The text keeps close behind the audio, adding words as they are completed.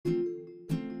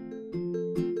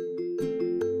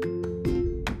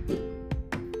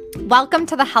Welcome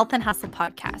to the Health and Hustle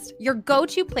podcast, your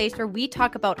go-to place where we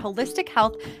talk about holistic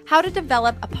health, how to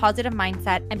develop a positive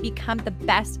mindset, and become the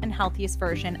best and healthiest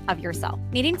version of yourself.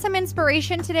 Needing some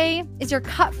inspiration today? Is your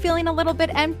cup feeling a little bit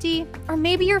empty? Or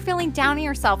maybe you're feeling down on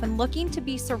yourself and looking to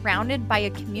be surrounded by a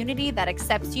community that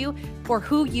accepts you for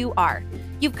who you are.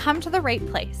 You've come to the right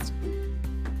place.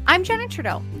 I'm Jenna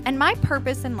Trudeau, and my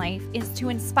purpose in life is to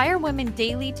inspire women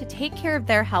daily to take care of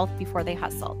their health before they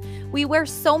hustle. We wear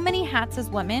so many hats as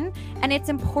women, and it's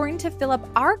important to fill up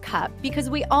our cup because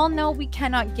we all know we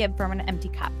cannot give from an empty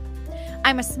cup.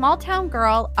 I'm a small town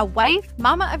girl, a wife,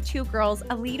 mama of 2 girls,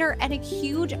 a leader, and a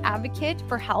huge advocate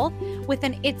for health with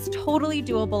an "it's totally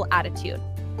doable" attitude.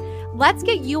 Let's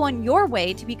get you on your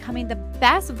way to becoming the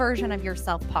best version of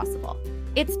yourself possible.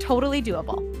 It's totally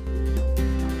doable.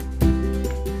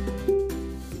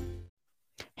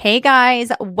 Hey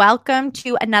guys, welcome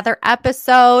to another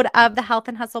episode of the Health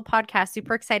and Hustle podcast.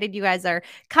 Super excited you guys are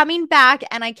coming back,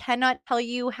 and I cannot tell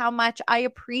you how much I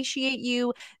appreciate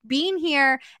you being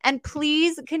here. And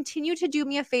please continue to do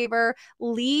me a favor,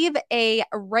 leave a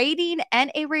rating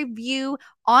and a review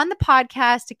on the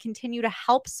podcast to continue to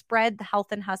help spread the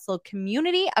Health and Hustle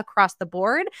community across the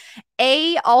board.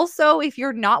 Also, if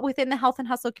you're not within the Health and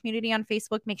Hustle community on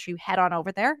Facebook, make sure you head on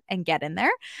over there and get in there.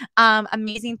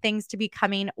 Amazing things to be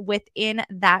coming within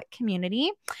that community.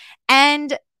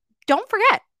 And don't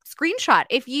forget, screenshot.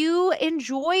 If you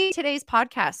enjoy today's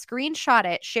podcast, screenshot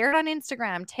it, share it on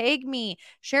Instagram, tag me,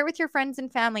 share it with your friends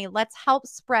and family. Let's help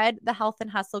spread the Health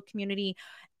and Hustle community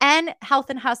and Health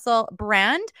and Hustle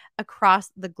brand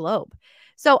across the globe.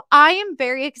 So I am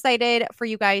very excited for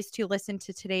you guys to listen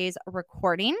to today's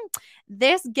recording.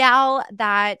 This gal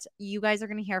that you guys are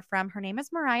going to hear from, her name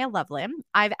is Miria Lovlin.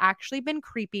 I've actually been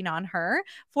creeping on her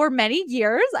for many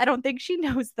years. I don't think she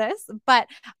knows this, but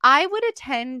I would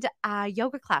attend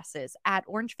yoga classes at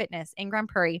Orange Fitness in Grand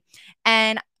Prairie.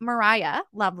 And Miria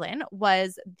Lovlin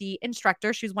was the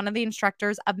instructor. She was one of the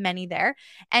instructors of many there.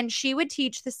 And she would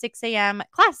teach the 6 a.m.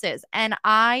 classes. And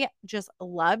I just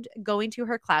loved going to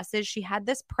her classes. She had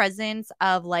this presence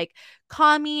of like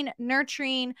calming,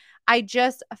 nurturing. I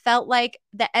just felt like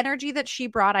the energy that she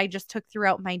brought, I just took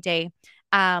throughout my day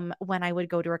when I would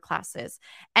go to her classes.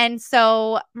 And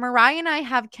so Miria and I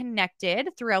have connected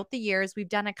throughout the years. We've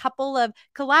done a couple of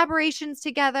collaborations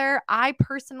together. I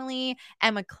personally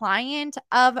am a client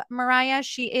of Miria.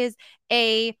 She's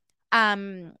a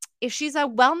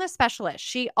wellness specialist.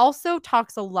 She also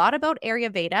talks a lot about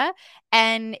Ayurveda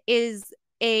and is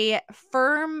a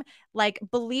firm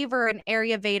believer in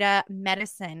Ayurveda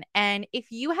medicine. And if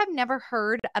you have never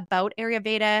heard about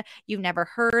Ayurveda, you've never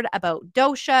heard about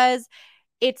doshas,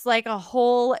 it's like a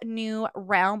whole new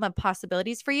realm of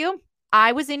possibilities for you.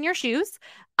 I was in your shoes.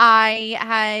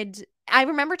 I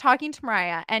remember talking to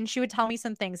Miria and she would tell me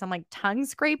some things. I'm like, tongue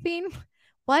scraping?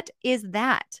 What is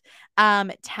that?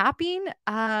 Tapping?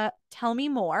 Tell me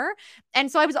more.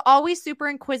 And so I was always super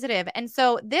inquisitive. And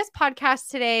so this podcast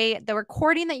today, the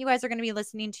recording that you guys are going to be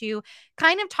listening to,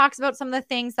 kind of talks about some of the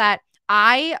things that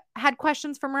I had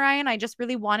questions for Miria, and I just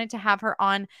really wanted to have her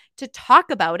on to talk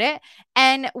about it.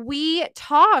 And we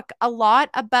talk a lot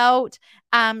about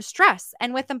stress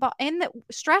and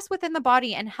stress within the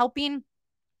body and helping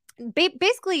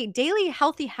basically daily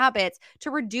healthy habits to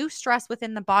reduce stress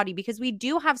within the body, because we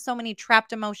do have so many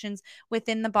trapped emotions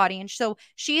within the body. And so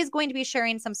she is going to be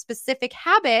sharing some specific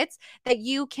habits that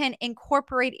you can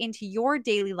incorporate into your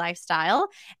daily lifestyle.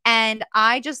 And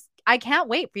I can't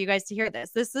wait for you guys to hear this.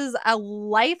 This is a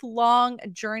lifelong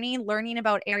journey learning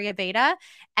about Ayurveda.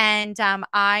 And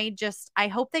I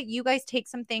hope that you guys take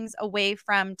some things away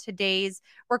from today's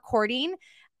recording.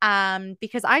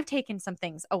 Because I've taken some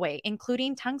things away,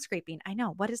 including tongue scraping. I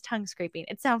know, what is tongue scraping?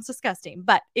 It sounds disgusting,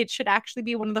 but it should actually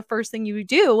be one of the first things you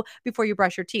do before you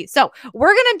brush your teeth. So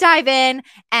we're going to dive in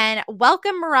and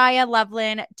welcome Miria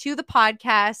Lovlin to the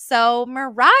podcast. So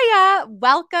Miria,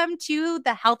 welcome to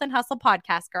the Health and Hustle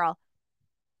podcast, girl.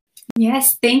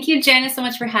 Yes. Thank you, Jenna, so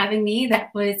much for having me. That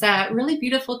was really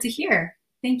beautiful to hear.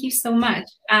 Thank you so much.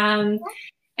 And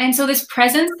so this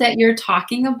presence that you're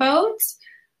talking about,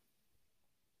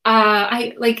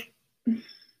 that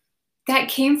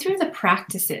came through the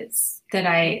practices that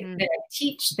I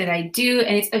teach, that I do,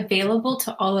 and it's available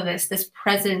to all of us. This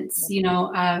presence,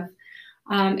 of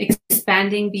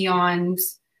expanding beyond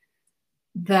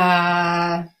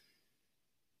the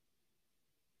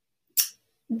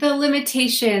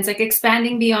limitations, like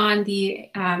expanding beyond the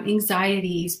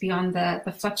anxieties, beyond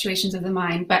the fluctuations of the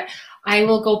mind. But I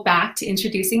will go back to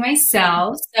introducing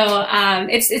myself. So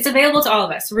it's available to all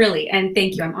of us, really. And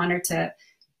thank you. I'm honored to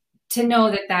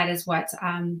know that is what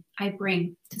I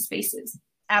bring to spaces.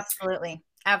 Absolutely.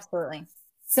 Absolutely.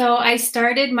 So I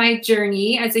started my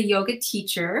journey as a yoga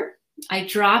teacher. I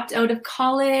dropped out of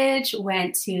college,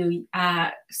 went to,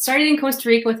 started in Costa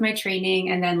Rica with my training,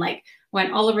 and then like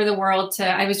went all over the world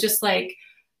I was just like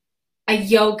a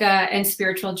yoga and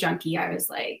spiritual junkie. I was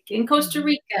like in Costa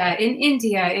Rica, in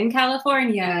India, in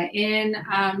California, in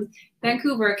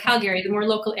Vancouver, Calgary, the more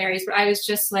local areas, but I was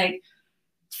just like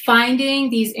finding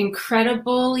these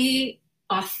incredibly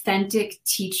authentic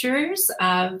teachers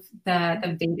of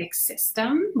the Vedic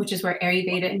system, which is where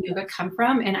Ayurveda and yoga come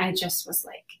from. And I just was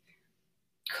like,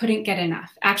 couldn't get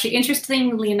enough. Actually,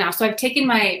 interestingly enough, so I've taken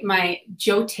my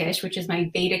Jyotish, which is my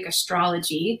Vedic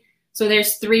astrology. So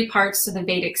there's 3 parts to the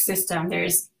Vedic system.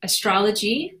 There's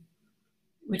astrology,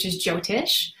 which is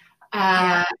Jyotish,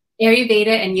 Ayurveda,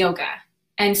 and yoga.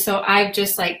 And so I've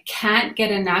just like can't get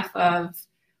enough of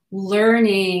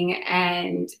learning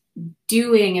and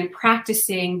doing and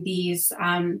practicing these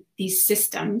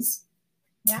systems.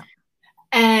 Yeah.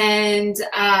 And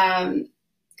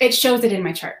it shows it in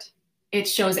my chart. It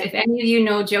shows, if any of you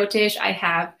know Jyotish, I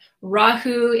have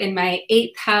Rahu in my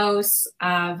 8th house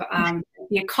of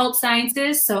the occult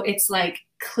sciences. So it's like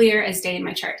clear as day in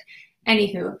my chart.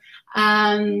 Anywho,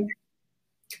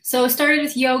 so started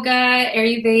with yoga,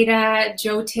 Ayurveda,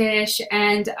 Jyotish,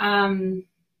 and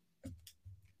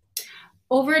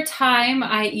over time,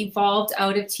 I evolved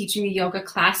out of teaching the yoga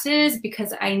classes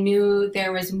because I knew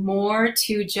there was more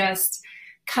to just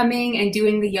coming and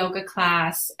doing the yoga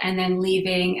class and then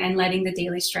leaving and letting the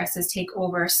daily stresses take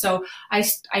over. So I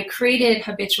created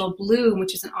Habitual Bloom,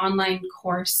 which is an online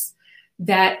course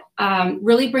that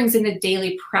really brings in the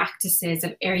daily practices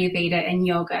of Ayurveda and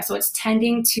yoga. So it's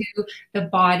tending to the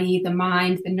body, the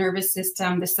mind, the nervous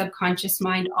system, the subconscious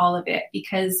mind, all of it,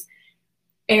 because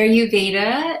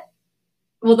Ayurveda,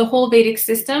 well, the whole Vedic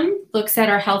system looks at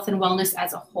our health and wellness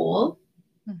as a whole.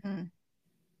 Mm-hmm.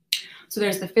 So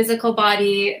there's the physical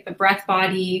body, the breath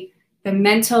body, the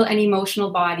mental and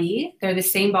emotional body. They're the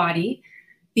same body,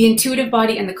 the intuitive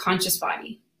body, and the conscious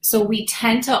body. So we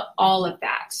tend to all of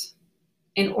that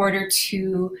in order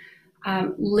to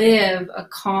live a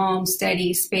calm,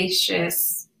 steady,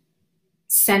 spacious,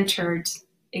 centered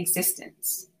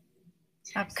existence.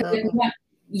 Absolutely.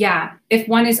 If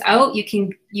one is out, you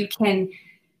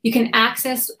can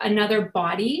access another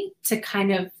body to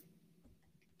kind of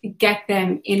get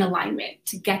them in alignment,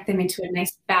 to get them into a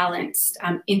nice, balanced,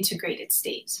 integrated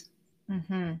state.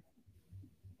 Mm-hmm.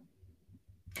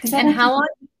 And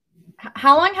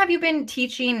how long have you been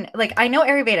teaching? Like, I know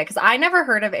Ayurveda because I never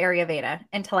heard of Ayurveda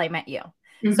until I met you.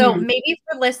 Mm-hmm. So maybe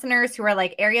for listeners who are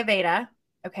like, Ayurveda,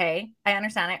 okay, I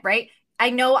understand it, right? I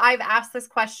know I've asked this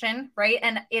question, right?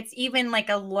 And it's even like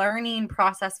a learning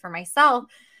process for myself.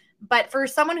 But for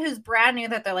someone who's brand new,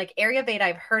 that they're like, Ayurveda,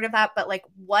 I've heard of that, but like,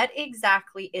 what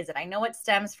exactly is it? I know it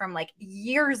stems from like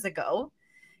years ago.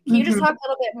 Can you just talk a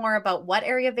little bit more about what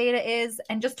Ayurveda is,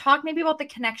 and just talk maybe about the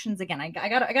connections again? I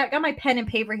got my pen and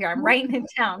paper here. I'm writing it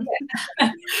down.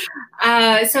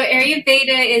 So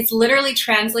Ayurveda is literally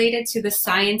translated to the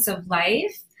science of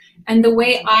life. And the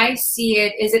way I see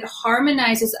it is it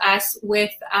harmonizes us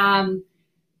with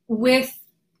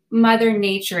Mother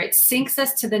Nature. It syncs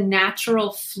us to the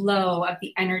natural flow of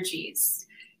the energies,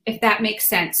 if that makes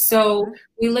sense. So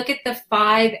we look at the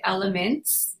 5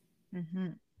 elements,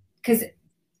 because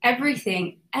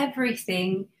everything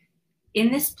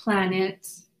in this planet,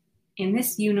 in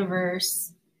this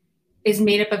universe, is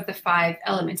made up of the 5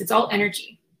 elements. It's all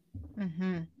energy.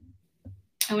 And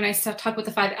when I talk about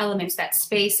the 5 elements, that's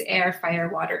space, air, fire,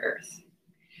 water, earth.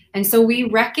 And so we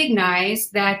recognize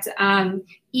that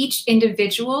each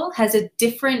individual has a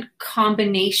different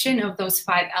combination of those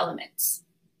 5 elements.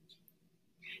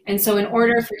 And so in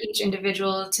order for each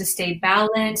individual to stay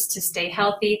balanced, to stay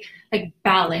healthy, like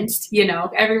balanced, you know,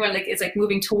 everyone like is like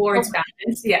moving towards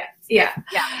balance. Yeah.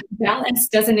 Balance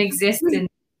doesn't exist, and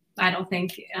I don't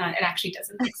think it actually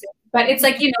doesn't exist. But it's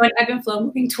like, you know, an ebb and flow,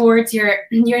 moving towards your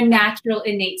natural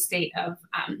innate state of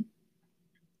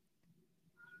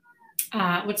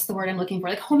what's the word I'm looking for?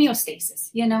 Like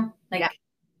homeostasis, you know, like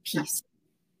peace.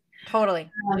 Totally.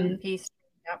 Peace.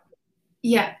 Yep.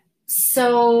 Yeah.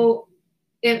 So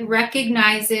it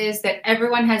recognizes that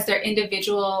everyone has their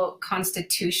individual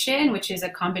constitution, which is a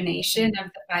combination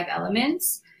of the 5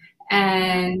 elements.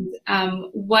 And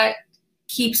what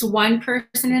keeps one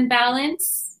person in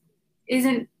balance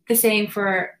isn't the same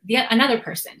for another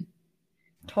person.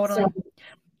 Totally. So,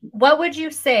 what would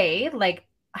you say, like,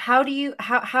 how do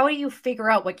you figure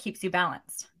out what keeps you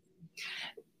balanced?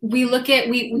 We look at,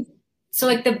 so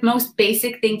like the most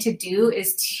basic thing to do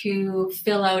is to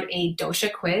fill out a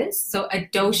dosha quiz. So a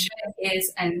dosha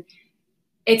is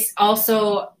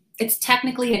it's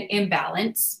technically an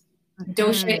imbalance.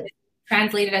 Dosha is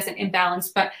translated as an imbalance,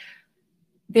 but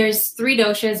there's 3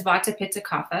 doshas, Vata, Pitta,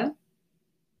 Kapha.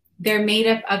 They're made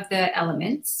up of the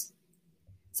elements.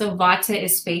 So Vata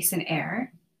is space and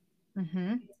air.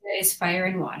 Pitta is fire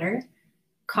and water.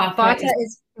 Kapha Vata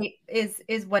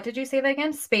is what did you say that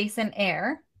again? Space and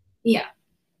air. Yeah.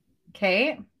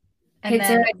 Okay. And Pitta,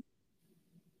 then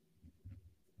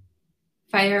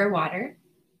fire, water.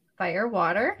 Fire,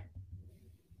 water.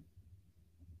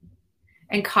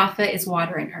 And Kapha is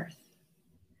water and earth.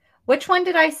 Which one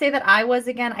did I say that I was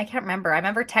again? I can't remember. I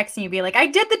remember texting you, be like, I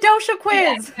did the dosha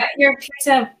quiz. Yeah, you're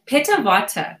Pitta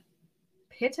Vata.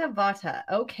 Pitta Vata.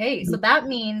 Okay. So that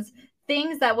means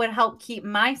things that would help keep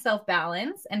myself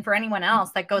balanced. And for anyone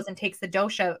else that goes and takes the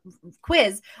dosha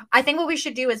quiz, I think what we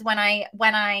should do is when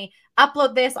I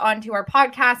upload this onto our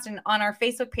podcast and on our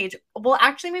Facebook page, we'll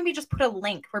actually maybe just put a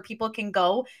link where people can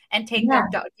go and take their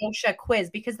dosha quiz,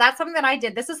 because that's something that I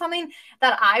did. This is something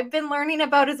that I've been learning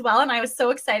about as well. And I was so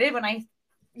excited when I,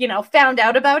 found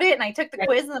out about it, and I took the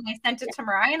quiz and then I sent it to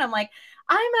Miria, and I'm like,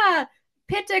 I'm a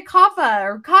Pitta Kapha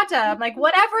or Kata. I'm like,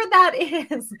 whatever that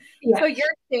is. Yeah. So you're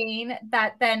saying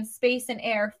that then space and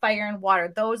air, fire and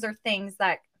water, those are things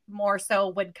that more so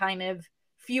would kind of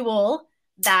fuel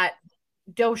that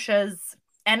dosha's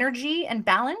energy and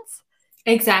balance?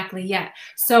 Exactly. Yeah.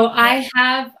 So I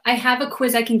have a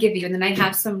quiz I can give you, and then I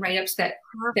have some write-ups that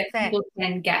people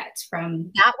can get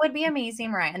from. That would be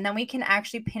amazing, right? And then we can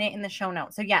actually pin it in the show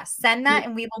notes. So yes, send that,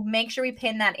 and we will make sure we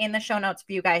pin that in the show notes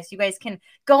for you guys. You guys can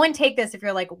go and take this if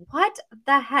you're like, what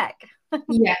the heck?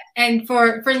 Yeah. And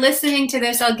for listening to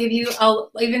this, I'll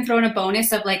even throw in a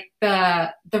bonus of like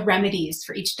the remedies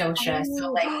for each dosha. Oh.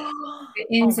 So like the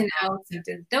ins and outs of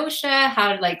the dosha,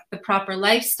 how like the proper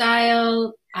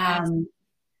lifestyle,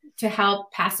 to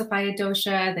help pacify a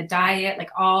dosha, the diet, like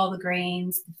all the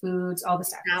grains, the foods, all the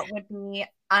stuff. That would be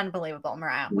unbelievable,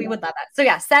 Miria. We would love that. So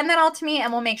yeah, send that all to me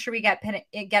and we'll make sure we get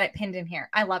it pinned in here.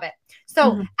 I love it.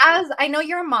 So as I know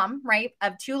you're a mom, right,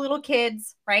 of 2 little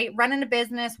kids, right, running a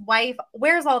business, wife,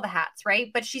 wears all the hats,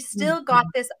 right? But she's still got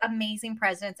this amazing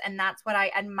presence, and that's what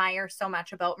I admire so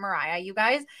much about Miria, you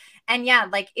guys. And yeah,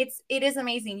 like it is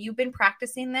amazing. You've been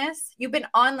practicing this. You've been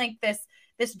on like this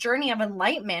journey of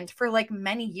enlightenment for like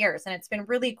many years. And it's been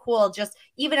really cool, just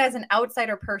even as an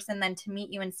outsider person, then to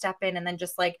meet you and step in and then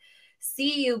just like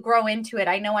see you grow into it.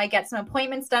 I know I get some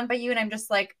appointments done by you, and I'm just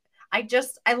like, I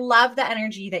love the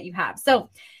energy that you have.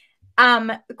 So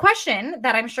question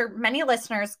that I'm sure many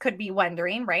listeners could be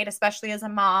wondering, right? Especially as a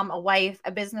mom, a wife,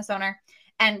 a business owner.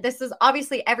 And this is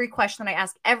obviously every question that I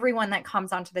ask everyone that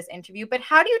comes onto this interview, but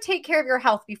how do you take care of your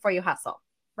health before you hustle,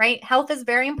 right? Health is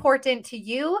very important to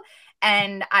you.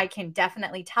 And I can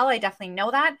definitely tell, I definitely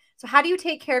know that. So how do you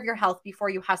take care of your health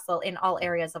before you hustle in all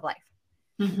areas of life?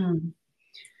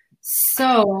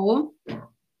 So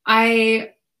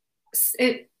I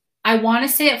want to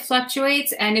say it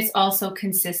fluctuates, and it's also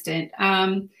consistent.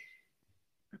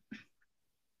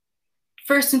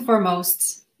 First and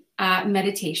foremost,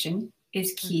 meditation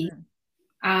is key.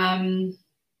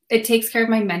 It takes care of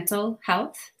my mental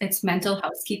health. It's mental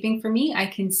housekeeping for me. I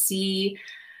can see.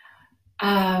 So,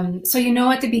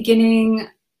 at the beginning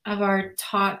of our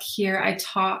talk here,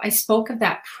 I spoke of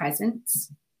that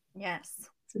presence. Yes.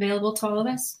 It's available to all of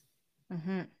us.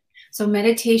 So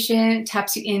meditation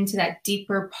taps you into that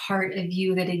deeper part of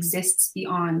you that exists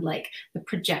beyond like the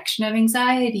projection of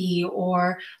anxiety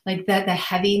or like the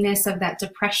heaviness of that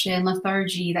depression,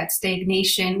 lethargy, that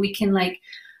stagnation. We can like,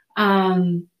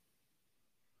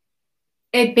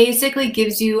 it basically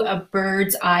gives you a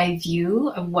bird's eye view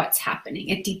of what's happening.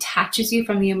 It detaches you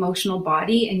from the emotional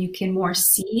body, and you can more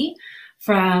see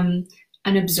from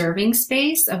an observing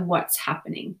space of what's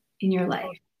happening in your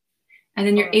life. And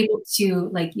then you're able to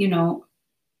like,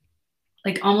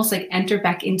 like almost like enter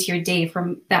back into your day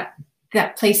from that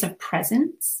place of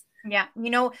presence. Yeah.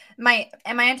 My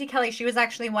Auntie Kelly, she was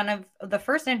actually one of the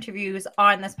first interviews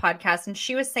on this podcast, and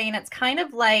she was saying it's kind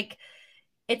of like,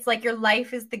 it's like your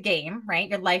life is the game, right?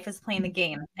 Your life is playing the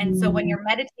game. And so when you're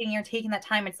meditating, you're taking that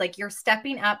time, it's like you're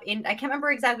stepping up in, I can't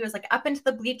remember exactly, it was like up into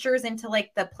the bleachers, into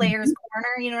like the player's corner,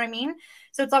 you know what I mean?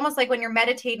 So it's almost like when you're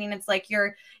meditating, it's like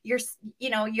you're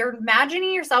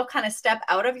imagining yourself kind of step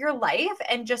out of your life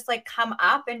and just like come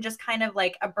up and just kind of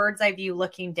like a bird's eye view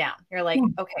looking down. You're like,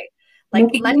 okay, like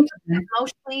let's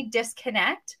emotionally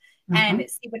disconnect and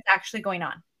see what's actually going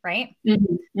on, right?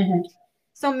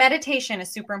 So meditation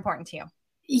is super important to you.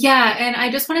 Yeah. And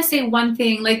I just want to say one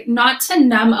thing, like not to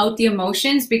numb out the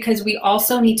emotions, because we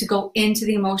also need to go into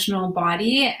the emotional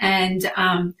body and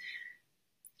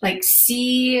like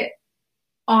see,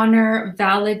 honor,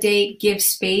 validate, give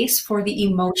space for the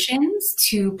emotions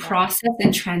to process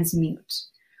and transmute.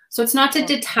 So it's not to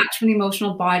detach from the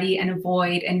emotional body and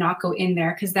avoid and not go in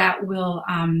there, because that will,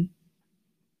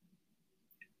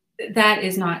 that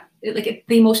is not, like,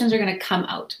 the emotions are going to come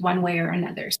out one way or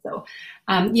another. So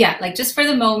yeah, like just for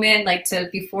the moment, like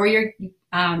before you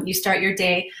start your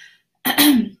day,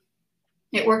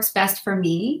 it works best for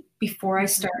me before I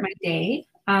start my day.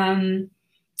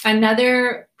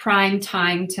 Another prime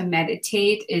time to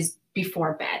meditate is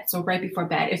before bed. So right before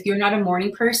bed, if you're not a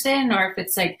morning person, or if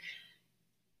it's like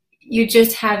you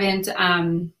just haven't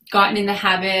gotten in the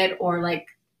habit, or like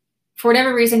for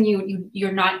whatever reason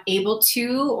you're not able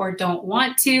to, or don't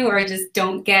want to, or just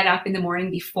don't get up in the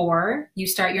morning before you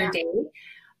start your day,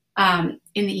 in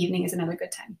the evening is another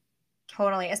good time.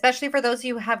 Totally. Especially for those of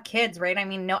you who have kids, right? I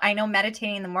mean, I know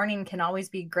meditating in the morning can always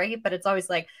be great, but it's always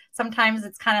like, sometimes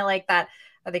it's kind of like that.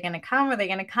 Are they going to come? Are they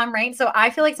going to come? Right. So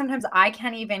I feel like sometimes I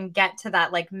can't even get to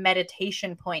that like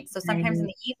meditation point. So sometimes in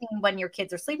the evening when your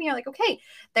kids are sleeping, you're like, okay,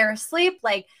 they're asleep.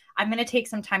 Like, I'm going to take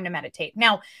some time to meditate.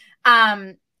 Now,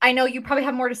 I know you probably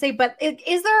have more to say, but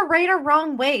is there a right or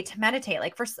wrong way to meditate?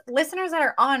 Like, for listeners that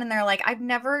are on and they're like, I've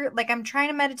never, like, I'm trying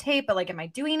to meditate, but like, am I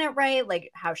doing it right? Like,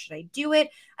 how should I do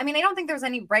it? I mean, I don't think there's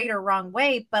any right or wrong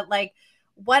way, but like,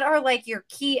 what are like your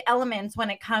key elements when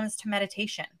it comes to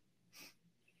meditation?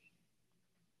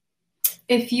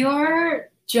 If you're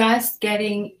just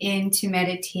getting into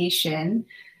meditation,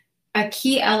 a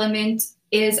key element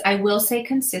is, I will say,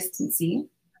 consistency.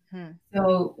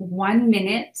 So 1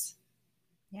 minute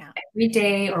every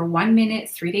day, or 1 minute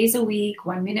 3 days a week,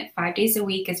 1 minute 5 days a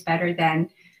week is better than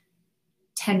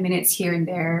 10 minutes here and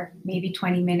there, maybe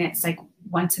 20 minutes, like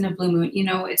once in a blue moon. You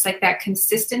know, it's like that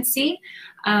consistency.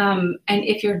 And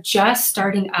if you're just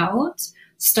starting out,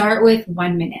 start with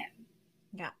 1 minute.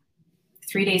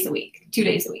 3 days a week, 2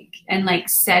 days a week, and like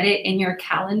set it in your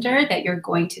calendar that you're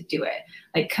going to do it.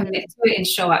 Like, commit to it and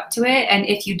show up to it. And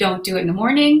if you don't do it in the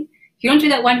morning, if you don't do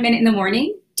that 1 minute in the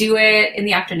morning, do it in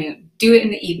the afternoon, do it in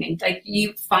the evening. Like,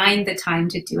 you find the time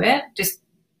to do it. Just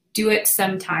do it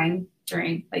sometime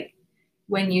during, like,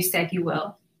 when you said you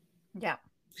will. Yeah.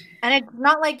 And it's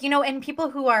not like, you know, and people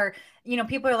who are, you know,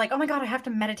 people are like, oh my God, I have to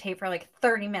meditate for like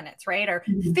 30 minutes, right? Or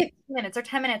 15 minutes or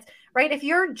 10 minutes, right? If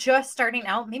you're just starting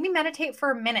out, maybe meditate for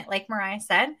a minute, like Mariah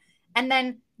said, and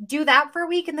then do that for a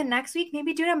week. And the next week,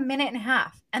 maybe do it a minute and a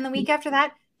half. And the week after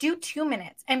that, do 2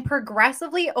 minutes. And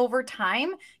progressively over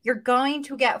time, you're going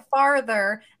to get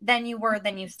farther than you were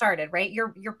than you started, right?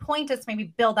 Your point is to maybe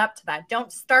build up to that.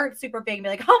 Don't start super big and be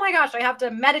like, oh my gosh, I have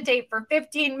to meditate for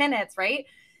 15 minutes, right?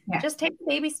 Yeah. Just take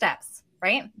baby steps,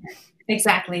 right?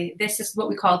 Exactly. This is what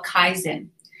we call Kaizen.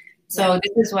 So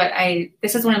this is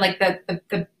one of like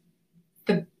the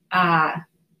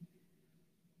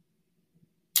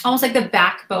almost like the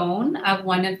backbone of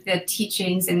one of the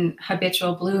teachings in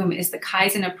Habitual Bloom is the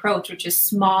Kaizen approach, which is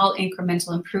small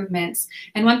incremental improvements.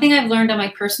 And one thing I've learned on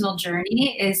my personal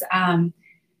journey is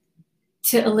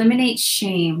to eliminate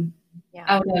shame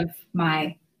out of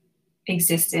my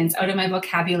existence, out of my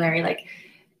vocabulary. Like,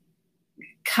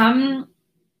 come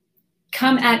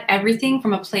at everything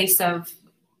from a place of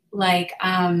like,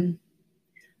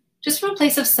 just from a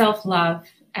place of self-love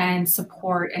and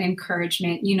support and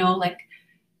encouragement. You know, like,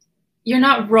 you're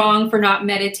not wrong for not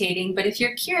meditating, but if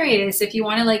you're curious, if you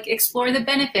want to like explore the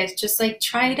benefits, just like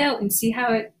try it out and see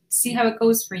how it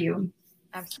goes for you.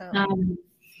 Absolutely.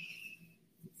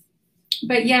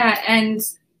 But yeah, and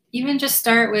even just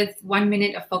start with 1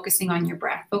 minute of focusing on your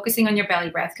breath, focusing on your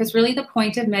belly breath, because really the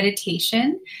point of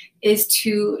meditation is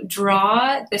to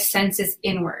draw the senses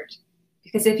inward.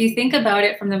 Because if you think about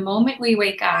it, from the moment we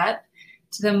wake up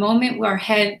to the moment where our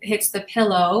head hits the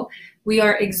pillow, we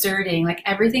are exerting. Like,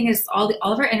 everything is, all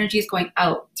of our energy is going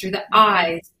out through the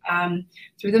eyes,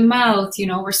 through the mouth. You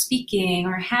know, we're speaking,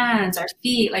 our hands, our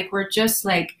feet. Like, we're just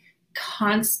like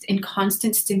in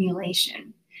constant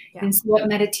stimulation. Yeah. And so what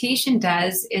meditation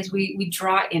does is we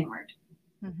draw inward.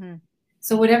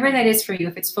 So whatever that is for you,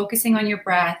 if it's focusing on your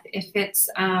breath, if it's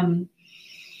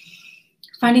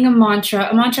finding a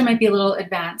mantra might be a little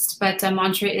advanced, but a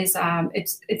mantra is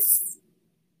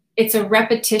it's a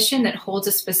repetition that holds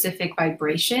a specific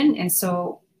vibration. And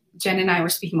so Jen and I were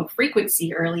speaking about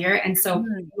frequency earlier. And so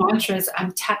mantras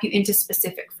tap you into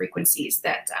specific frequencies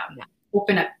that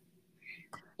open up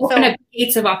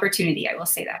gates of opportunity. I will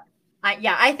say that.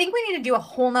 I think we need to do a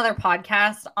whole nother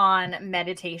podcast on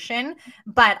meditation,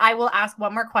 but I will ask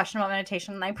one more question about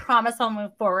meditation and I promise I'll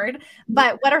move forward.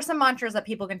 But what are some mantras that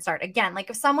people can start? Again,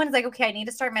 like if someone's like, okay, I need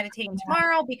to start meditating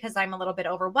tomorrow because I'm a little bit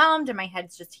overwhelmed and my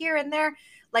head's just here and there.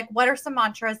 Like, what are some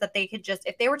mantras that they could just,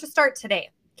 if they were to start today,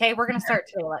 okay, we're going to start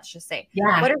today, let's just say.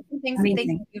 What are some things that they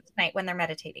can do tonight when they're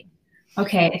meditating?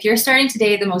 Okay, if you're starting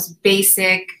today, the most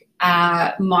basic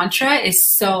mantra is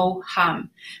so hum.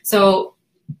 So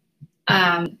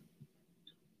let's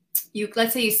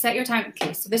say you set your time.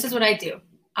 Okay, so this is what I do.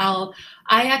 I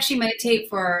actually meditate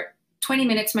for 20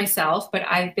 minutes myself, but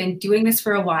I've been doing this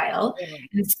for a while.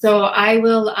 And so I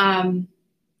will, I'll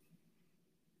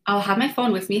have my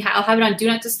phone with me. I'll have it on Do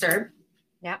Not Disturb.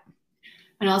 Yeah.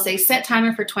 And I'll say, set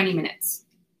timer for 20 minutes.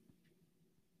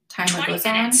 Timer goes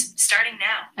on. Starting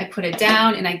now. I put it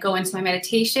down and I go into my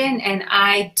meditation, and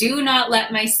I do not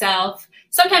let myself,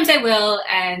 sometimes I will,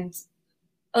 and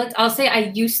I'll say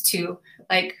I used to,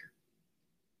 like,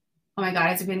 oh my God,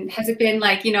 has it been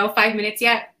like, 5 minutes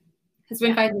yet? Has it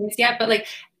been 5 minutes yet? But like,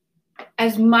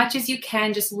 as much as you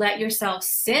can, just let yourself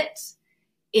sit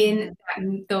in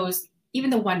those, even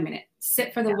the 1 minute.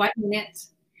 Sit for the 1 minute.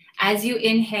 As you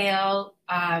inhale,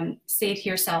 say to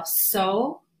yourself,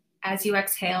 so. As you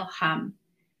exhale, hum.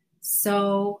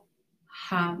 So,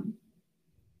 hum.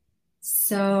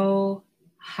 So,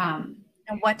 hum.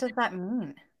 And what does that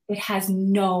mean? It has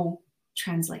no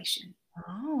translation.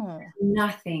 Oh.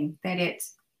 Nothing that it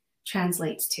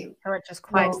translates to. Or it just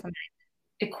quiets the mind.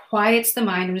 It quiets the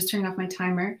mind. I'm just turning off my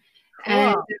timer.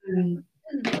 Cool. And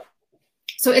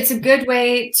so it's a good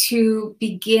way to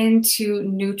begin to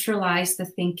neutralize the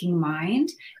thinking mind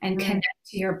and connect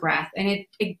to your breath. And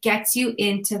it gets you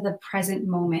into the present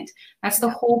moment. That's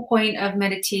the whole point of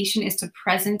meditation, is to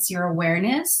presence your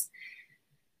awareness.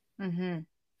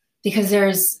 Because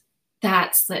there's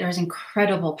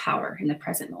incredible power in the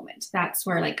present moment. That's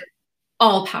where like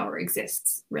all power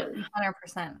exists, really.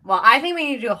 100%. Well, I think we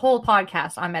need to do a whole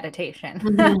podcast on meditation.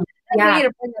 We need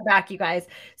to bring it back, you guys.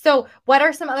 So what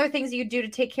are some other things you do to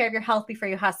take care of your health before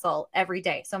you hustle every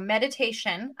day? So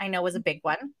meditation, I know, is a big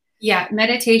one. Yeah,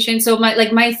 meditation. So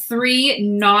my 3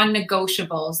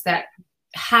 non-negotiables that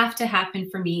have to happen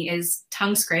for me is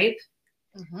tongue scrape.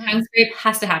 Tongue scrape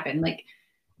has to happen. Like,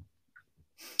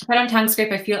 if I don't tongue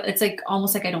scrape, I feel it's like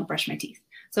almost like I don't brush my teeth.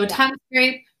 So tongue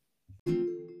scrape.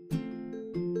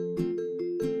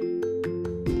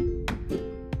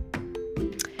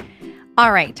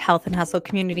 All right, Health and Hustle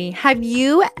community. Have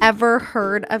you ever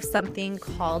heard of something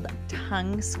called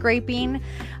tongue scraping?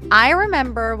 I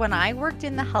remember when I worked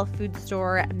in the health food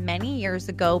store many years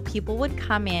ago, people would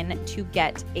come in to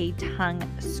get a tongue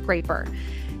scraper.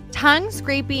 Tongue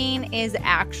scraping is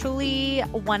actually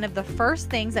one of the first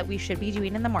things that we should be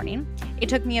doing in the morning. It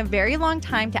took me a very long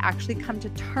time to actually come to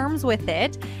terms with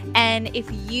it. And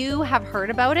if you have heard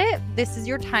about it, this is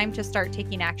your time to start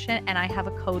taking action. And I have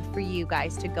a code for you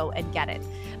guys to go and get it.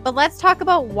 But let's talk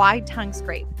about why tongue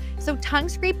scrape. So tongue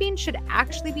scraping should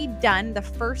actually be done the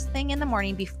first thing in the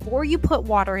morning before you put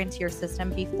water into your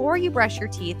system, before you brush your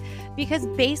teeth, because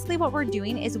basically what we're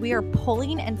doing is we are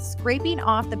pulling and scraping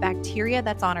off the bacteria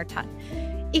that's on our tongue.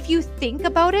 If you think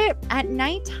about it, at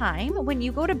nighttime, when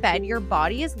you go to bed, your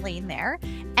body is laying there,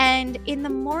 and in the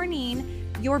morning,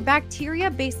 your bacteria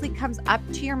basically comes up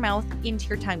to your mouth into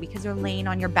your tongue because you're laying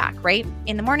on your back, right?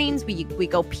 In the mornings, we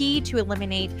go pee to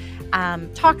eliminate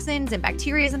toxins and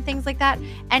bacteria and things like that.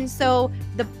 And so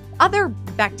the other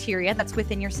bacteria that's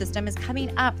within your system is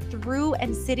coming up through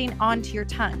and sitting onto your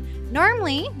tongue.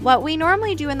 Normally, what we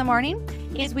normally do in the morning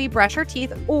is we brush our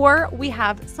teeth or we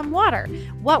have some water.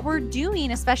 What we're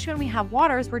doing, especially when we have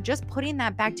water, is we're just putting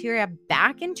that bacteria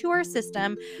back into our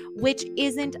system, which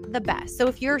isn't the best. So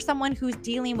if you're someone who's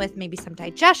dealing with maybe some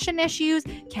digestion issues,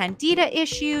 candida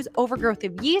issues, overgrowth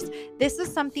of yeast, this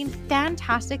is something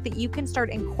fantastic that you can start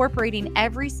incorporating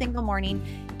every single morning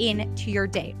into your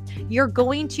day. You're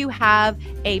going to have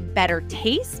a better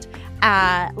taste,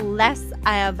 less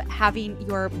of having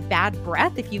your bad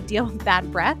breath. If you deal with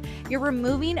bad breath, you're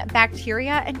removing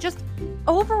bacteria and just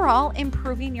overall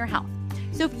improving your health.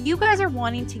 So if you guys are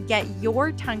wanting to get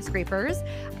your tongue scrapers,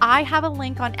 I have a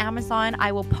link on Amazon.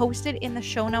 I will post it in the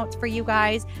show notes for you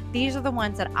guys. These are the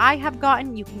ones that I have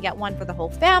gotten. You can get one for the whole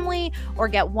family or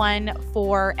get one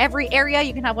for every area.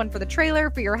 You can have one for the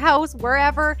trailer, for your house,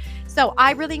 wherever. So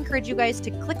I really encourage you guys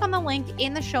to click on the link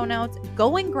in the show notes,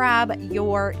 go and grab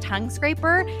your tongue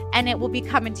scraper, and it will be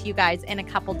coming to you guys in a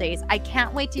couple days. I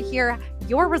can't wait to hear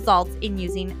your results in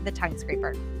using the tongue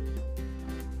scraper.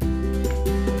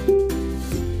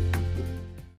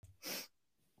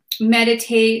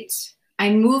 Meditate.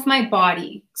 I move my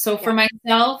body. So for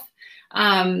myself,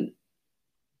 I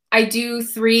do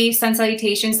 3 sun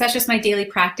salutations. That's just my daily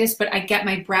practice, but I get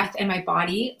my breath and my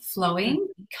body flowing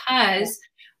because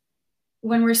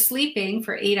when we're sleeping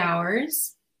for 8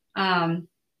 hours,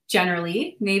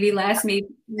 generally, maybe less, maybe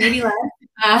less.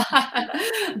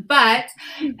 But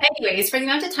anyways, for the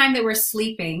amount of time that we're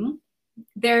sleeping,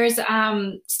 there's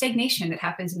stagnation that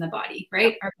happens in the body,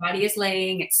 right? Our body is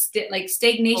laying, it's like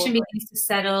stagnation begins to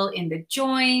settle in the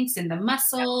joints, in the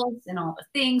muscles, and all the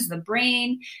things, the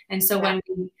brain. And so when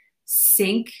we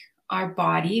sync our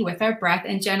body with our breath,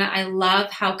 and Jenna, I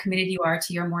love how committed you are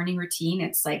to your morning routine.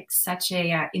 It's like such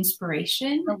a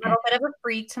inspiration. A little bit of a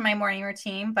freak to my morning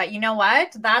routine, but you know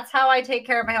what? That's how I take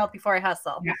care of my health before I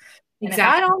hustle. Yeah, and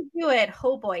exactly. if I don't do it,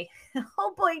 oh boy,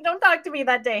 don't talk to me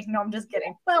that day. No, I'm just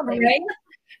kidding. Well, maybe. Right?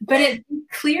 But it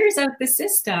clears out the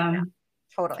system. Yeah,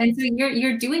 totally. And so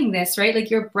you're doing this, right? Like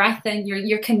your breath, and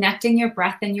you're connecting your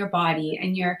breath and your body,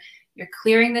 and you're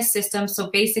clearing the system. So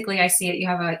basically, I see it, you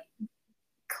have a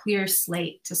clear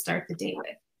slate to start the day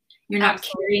with. You're not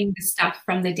carrying the stuff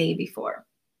from the day before.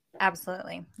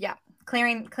 Absolutely. Yeah.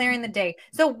 Clearing the day.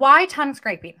 So why tongue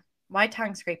scraping? Why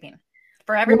tongue scraping?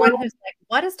 For everyone who's like,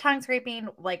 what is tongue scraping?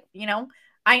 Like, you know,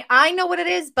 I know what it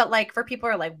is, but like for people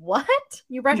who are like, what?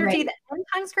 You brush your teeth and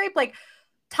tongue scrape? Like,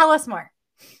 tell us more.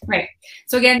 Right.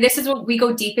 So again, this is what we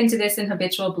go deep into this in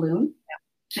habitual bloom.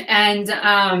 Yeah.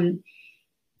 And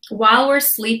while we're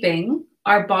sleeping,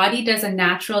 our body does a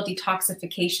natural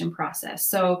detoxification process.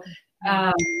 So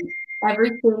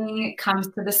everything comes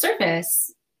to the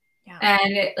surface. Yeah.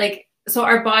 And so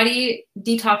our body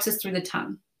detoxes through the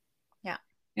tongue. Yeah.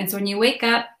 And so when you wake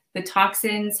up, the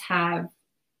toxins have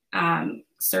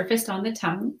surfaced on the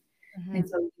tongue. Mm-hmm. And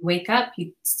so you wake up,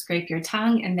 you scrape your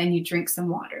tongue, and then you drink some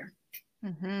water.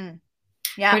 Mm-hmm.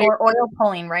 Yeah, or oil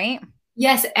pulling, right?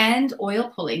 Yes, and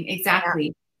oil pulling, exactly.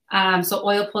 Yeah. So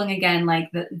oil pulling, again,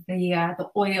 like the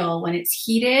oil, when it's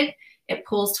heated, it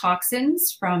pulls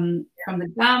toxins from the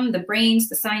gum, the brains,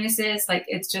 the sinuses. Like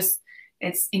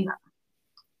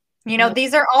you know,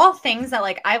 these are all things that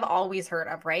like I've always heard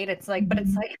of, right? It's like, but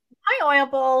it's like, why oil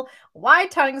pull? Why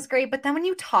tongue scrape? But then when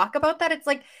you talk about that, it's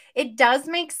like, it does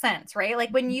make sense, right?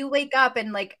 Like when you wake up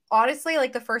and like, honestly,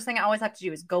 like the first thing I always have to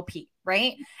do is go pee,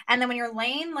 right? And then when you're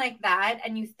laying like that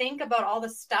and you think about all the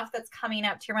stuff that's coming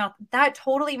out to your mouth, that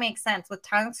totally makes sense with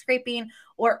tongue scraping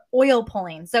or oil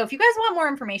pulling. So if you guys want more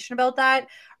information about that,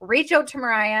 reach out to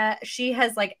Miria. She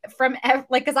has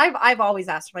because I've always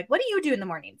asked her, like, what do you do in the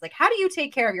mornings? Like, how do you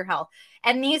take care of your health?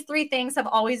 And these three things have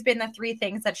always been the three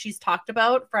things that she's talked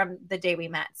about from the day we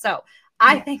met. So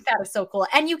I think that is so cool.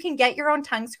 And you can get your own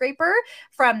tongue scraper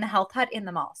from the Health Hut in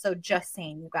the mall. So just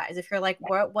saying, you guys, if you're like,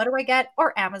 what do I get?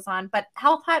 Or Amazon, but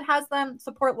Health Hut has them.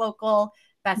 Support local,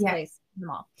 best place in the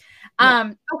mall.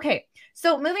 Okay.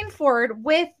 So moving forward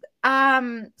with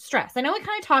stress. I know we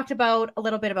kind of talked about a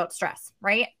little bit about stress,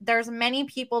 right? There's many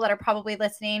people that are probably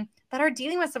listening that are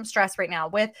dealing with some stress right now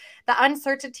with the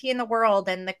uncertainty in the world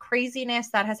and the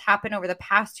craziness that has happened over the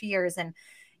past 2 years. And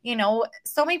you know,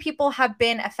 so many people have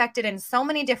been affected in so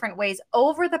many different ways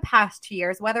over the past 2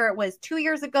 years, whether it was 2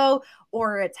 years ago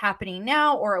or it's happening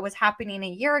now or it was happening a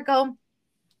year ago.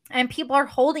 And people are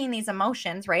holding these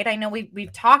emotions, right? I know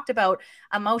we've talked about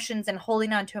emotions and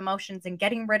holding on to emotions and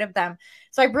getting rid of them.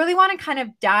 So I really want to kind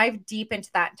of dive deep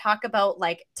into that and talk about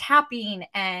like tapping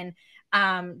and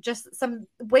just some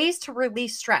ways to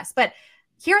release stress. But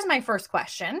here's my first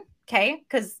question, okay?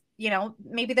 Because you know,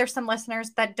 maybe there's some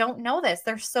listeners that don't know this.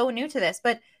 They're so new to this,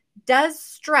 but does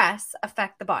stress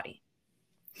affect the body?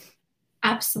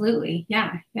 Absolutely.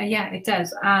 Yeah, it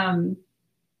does.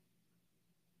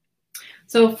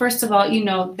 So first of all, you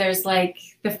know, there's like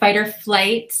the fight or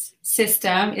flight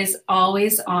system is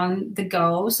always on the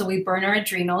go. So we burn our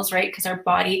adrenals, right? Because our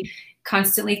body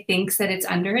constantly thinks that it's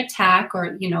under attack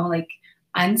or, you know, like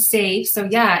unsafe. So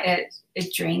yeah,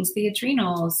 it drains the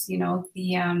adrenals, you know,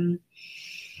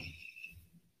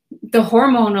 the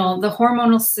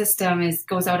hormonal system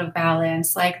goes out of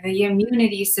balance. Like the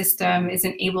immunity system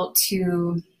isn't able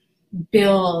to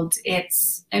build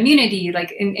its immunity.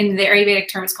 Like in the Ayurvedic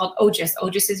term, it's called ojas.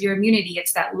 Ojas is your immunity.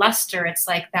 It's that luster. It's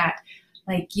like that,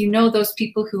 like, you know, those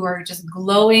people who are just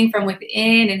glowing from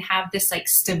within and have this like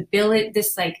stability,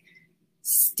 this like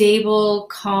stable,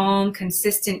 calm,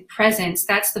 consistent presence.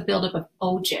 That's the buildup of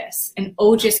ojas. And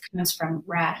ojas comes from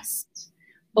rest.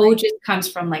 Ojas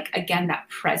comes from like, again, that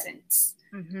presence.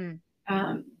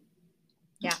 Mm-hmm.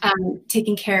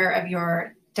 Taking care of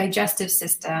your digestive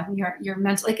system, your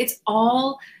mental, like it's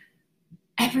all,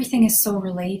 everything is so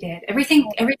related.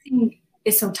 Everything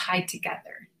is so tied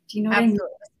together. Do you know what I mean?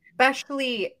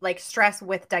 Especially like stress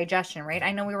with digestion, right?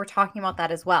 I know we were talking about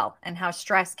that as well, and how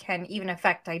stress can even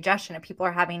affect digestion if people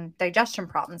are having digestion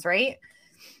problems, right?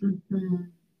 Mm-hmm.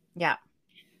 Yeah.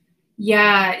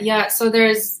 So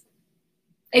there's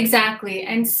exactly.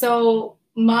 And so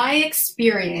my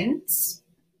experience,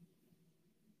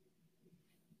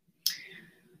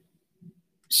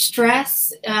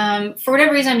 stress, for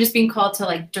whatever reason, I'm just being called to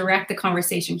like direct the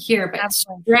conversation here, but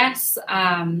Absolutely. stress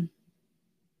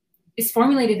is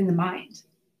formulated in the mind.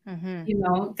 Mm-hmm. You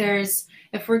know,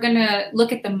 if we're going to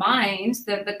look at the mind,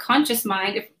 the conscious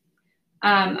mind, if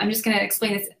I'm just going to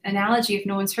explain this analogy if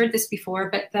no one's heard this before,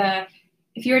 but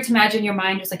if you were to imagine your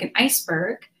mind was like an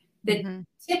iceberg, the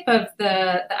tip of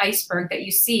the iceberg that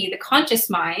you see, the conscious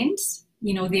mind,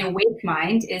 you know, the awake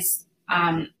mind is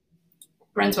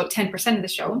runs about 10% of the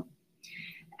show.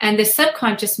 And the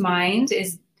subconscious mind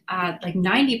is like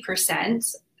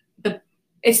 90%.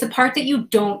 It's the part that you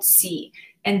don't see.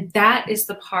 And that is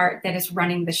the part that is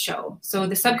running the show. So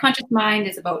the subconscious mind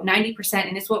is about 90%,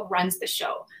 and it's what runs the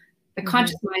show. The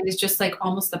conscious mind is just like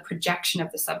almost the projection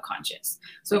of the subconscious.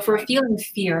 So if we're feeling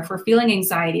fear, if we're feeling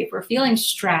anxiety, if we're feeling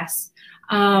stress,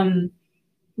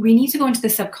 we need to go into the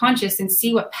subconscious and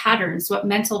see what patterns, what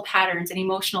mental patterns and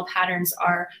emotional patterns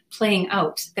are playing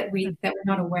out that we're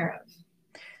not aware of.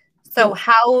 So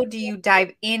how do you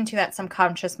dive into that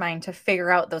subconscious mind to figure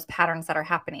out those patterns that are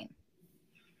happening?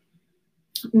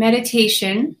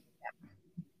 Meditation.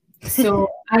 So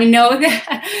I know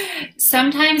that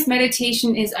sometimes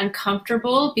meditation is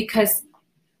uncomfortable because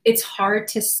it's hard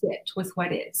to sit with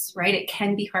what is, right? It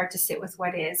can be hard to sit with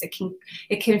what is. It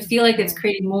can feel like it's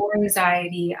creating more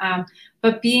anxiety.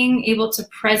 But being able to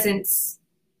presence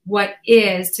what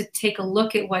is, to take a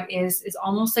look at what is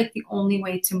almost like the only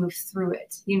way to move through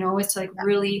it, you know, is to like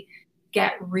really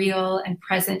get real and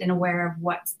present and aware of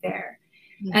what's there.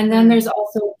 And then there's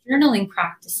also journaling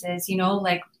practices, you know,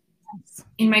 like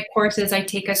in my courses, I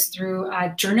take us through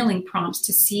journaling prompts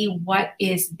to see what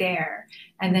is there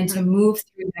and then to move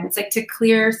through them. It's like to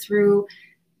clear through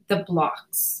the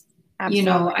blocks. Absolutely. You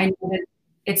know, I know that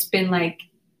it's been like,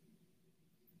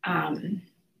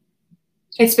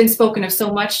 it's been spoken of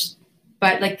so much,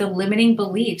 but like the limiting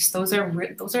beliefs, those are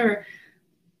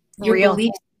your real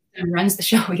beliefs that runs the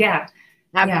show. Yeah.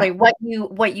 Absolutely. Yeah.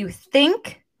 What you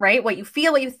think, right? What you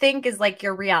feel, what you think is like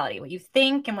your reality. What you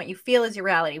think and what you feel is your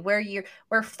reality.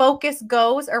 Where focus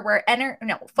goes, or where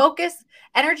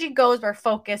energy goes, where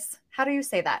focus, how do you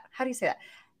say that?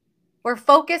 Where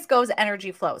focus goes,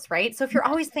 energy flows, right? So if you're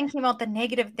always thinking about the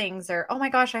negative things, or, oh my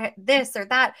gosh, I this or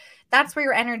that, that's where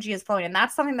your energy is flowing. And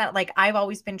that's something that like I've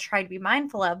always been trying to be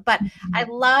mindful of. But I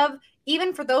love,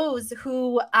 even for those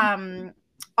who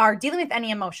are dealing with any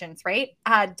emotions, right?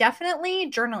 Definitely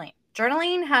journaling.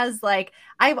 Journaling has like,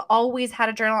 I've always had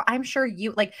a journal. I'm sure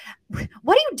you like,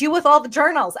 what do you do with all the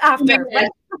journals after? Yeah,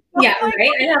 yeah,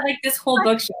 right. I have like this whole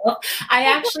bookshelf. I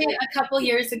actually, a couple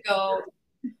years ago,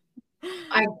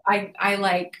 I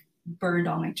like burned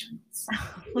all my journals.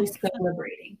 It was so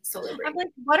liberating. So liberating. I'm like,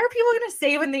 what are people going to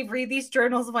say when they read these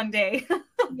journals one day?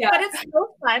 Yeah. But it's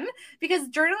so fun because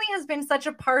journaling has been such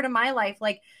a part of my life.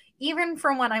 Like even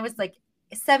from when I was like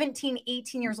 17,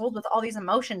 18 years old with all these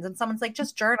emotions, and someone's like,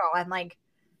 just journal. I'm like,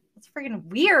 it's freaking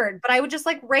weird. But I would just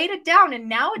like write it down. And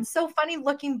now it's so funny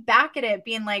looking back at it,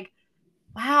 being like,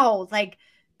 wow, like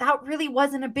that really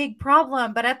wasn't a big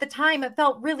problem. But at the time it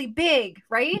felt really big.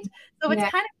 Right. So it's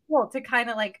kind of cool to kind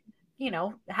of like, you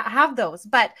know, have those.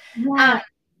 But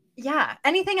yeah.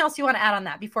 Anything else you want to add on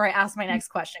that before I ask my next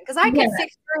question? Because I could sit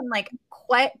here and like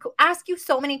ask you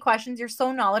so many questions. You're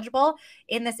so knowledgeable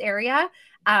in this area.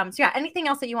 So yeah, anything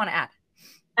else that you want to add?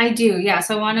 I do. Yeah.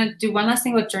 So I want to do one last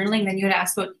thing about journaling. Then you had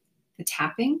asked about the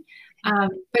tapping.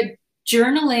 But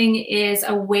journaling is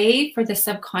a way for the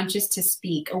subconscious to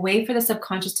speak, a way for the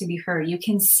subconscious to be heard. You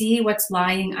can see what's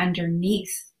lying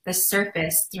underneath the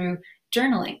surface through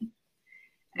journaling.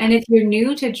 And if you're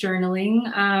new to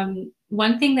journaling,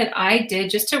 one thing that I did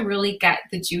just to really get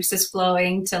the juices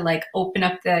flowing, to like open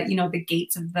up the, you know, the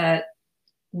gates of the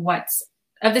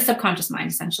subconscious mind,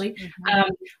 essentially,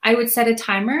 I would set a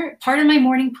timer, part of my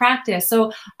morning practice.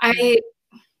 So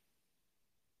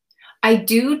I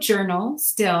do journal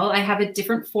still. I have a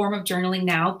different form of journaling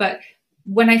now, but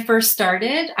when I first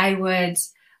started, I would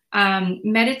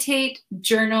meditate,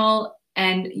 journal,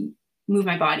 and move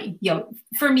my body.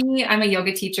 For me, I'm a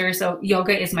yoga teacher, so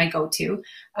yoga is my go-to.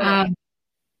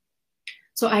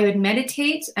 So I would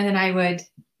meditate, and then I would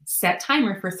set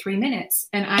timer for 3 minutes,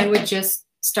 and I would just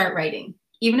start writing.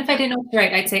 Even if I didn't know what to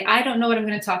write, I'd say, I don't know what I'm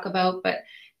going to talk about, but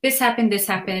this happened,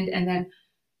 and then,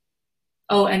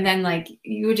 and then like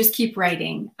you would just keep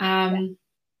writing. And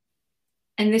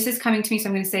this is coming to me, so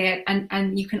I'm going to say it.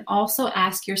 And you can also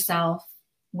ask yourself,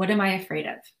 what am I afraid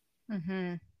of?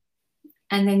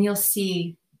 And then you'll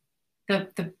see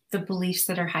the beliefs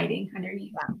that are hiding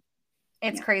underneath. Yeah.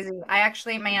 It's crazy.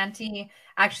 My auntie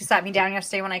actually sat me down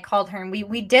yesterday when I called her, and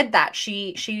we did that.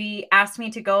 She asked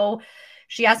me to go.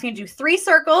 She asked me to do 3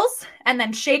 circles and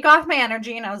then shake off my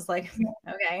energy. And I was like,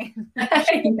 okay.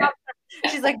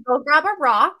 She's like, go grab a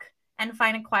rock and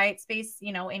find a quiet space,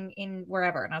 you know, in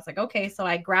wherever. And I was like, okay. So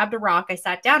I grabbed a rock, I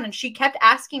sat down, and she kept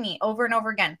asking me over and over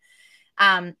again,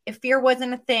 if fear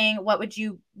wasn't a thing, what would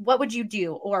you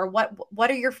do? Or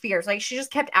what are your fears? Like, she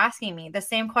just kept asking me the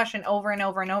same question over and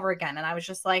over and over again. And I was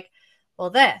just like, well,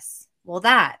 this, well,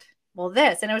 that, well,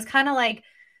 this. And it was kind of like,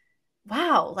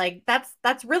 wow, like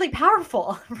that's really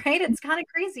powerful, right? It's kind of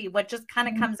crazy what just kind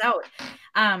of comes out.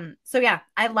 So yeah,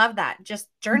 I love that. Just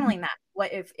journaling that.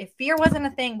 What if fear wasn't a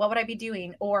thing, what would I be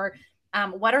doing? Or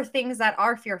what are things that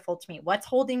are fearful to me? What's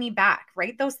holding me back?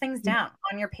 Write those things down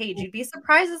on your page. You'd be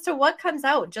surprised as to what comes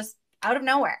out just out of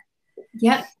nowhere.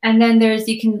 Yep. And then there's,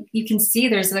 you can see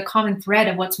there's a common thread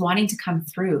of what's wanting to come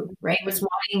through, right? What's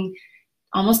wanting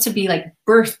almost to be like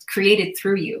birthed, created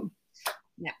through you.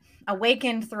 Yeah.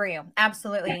 Awakened through you.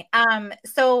 Absolutely.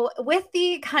 So with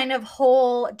the kind of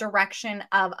whole direction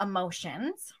of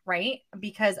emotions, right?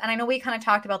 Because, and I know we kind of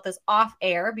talked about this off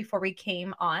air before we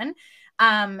came on.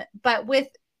 But with,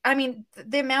 I mean,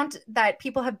 the amount that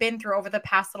people have been through over the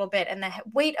past little bit and the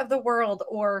weight of the world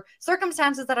or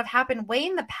circumstances that have happened way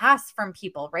in the past from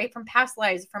people, right? From past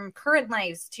lives, from current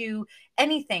lives to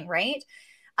anything, right?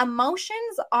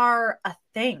 Emotions are a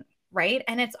thing, right?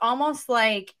 And it's almost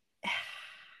like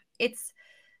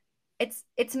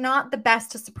it's not the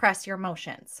best to suppress your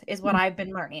emotions is what I've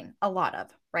been learning a lot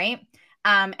of, right?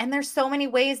 And there's so many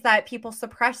ways that people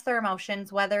suppress their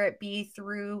emotions, whether it be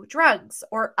through drugs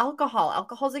or alcohol.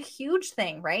 Alcohol is a huge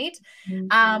thing, right?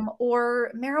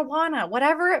 Or marijuana,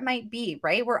 whatever it might be,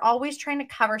 right? We're always trying to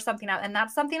cover something up. And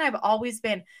that's something I've always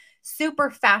been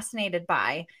super fascinated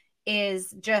by,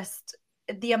 is just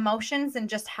the emotions and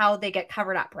just how they get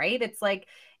covered up, right? It's like,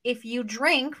 if you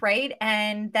drink, right,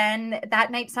 and then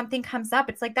that night something comes up,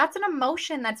 it's like, that's an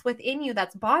emotion that's within you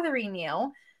that's bothering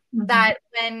you, that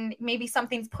when maybe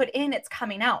something's put in, it's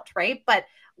coming out, right? But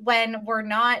when we're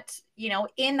not, you know,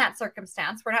 in that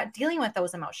circumstance, we're not dealing with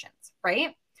those emotions,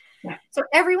 right? Yeah. So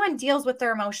everyone deals with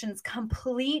their emotions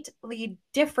completely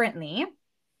differently.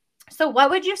 So what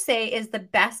would you say is the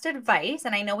best advice?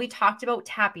 And I know we talked about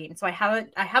tapping, so I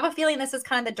have a feeling this is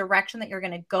kind of the direction that you're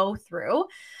going to go through.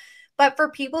 But for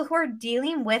people who are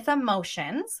dealing with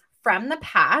emotions from the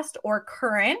past or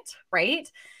current, right?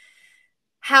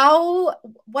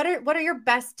 What are your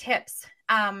best tips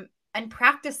and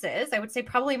practices? I would say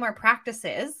probably more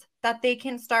practices that they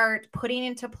can start putting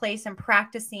into place and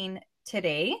practicing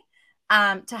today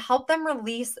to help them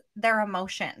release their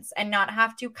emotions and not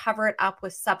have to cover it up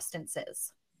with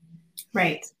substances.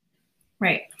 Right.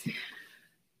 Right.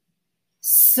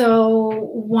 So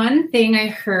one thing I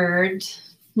heard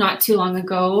not too long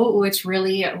ago, which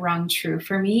really rung true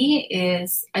for me,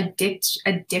 is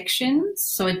addictions.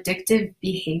 So addictive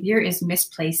behavior is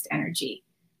misplaced energy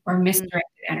or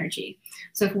misdirected energy.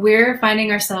 So if we're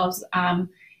finding ourselves,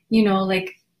 you know,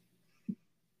 like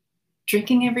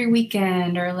drinking every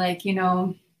weekend, or like, you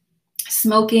know,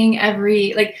 smoking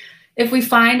like if we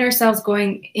find ourselves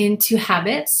going into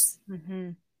habits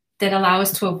that allow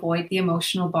us to avoid the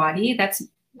emotional body, that's,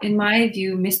 in my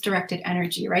view, misdirected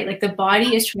energy, right? Like the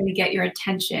body is trying to get your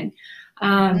attention.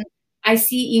 I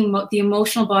see the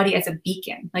emotional body as a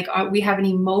beacon. Like we have an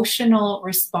emotional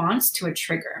response to a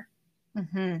trigger.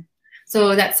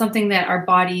 So that's something that our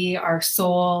body, our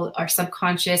soul, our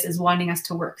subconscious is wanting us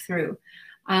to work through.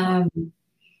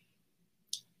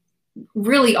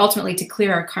 Really, ultimately, to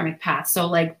clear our karmic path. So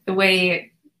like the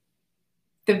way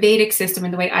the Vedic system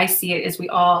and the way I see it is, we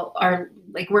all are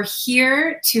like, we're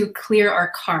here to clear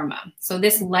our karma. So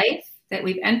this life that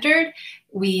we've entered,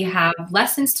 we have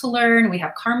lessons to learn, we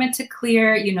have karma to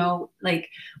clear, you know, like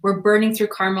we're burning through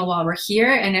karma while we're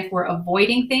here. And if we're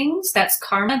avoiding things, that's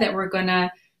karma that we're going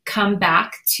to come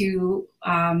back to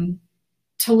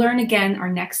learn again our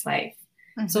next life.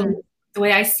 So the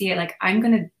way I see it, like I'm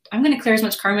going to clear as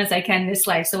much karma as I can in this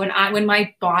life. So when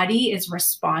my body is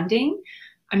responding,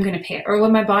 I'm going to pay it. Or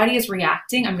when my body is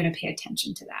reacting, I'm going to pay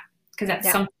attention to that, because that's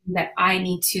something that I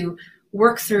need to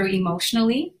work through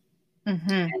emotionally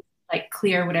and like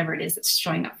clear whatever it is that's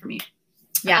showing up for me.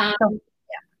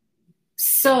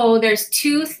 So there's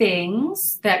two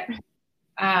things that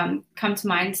come to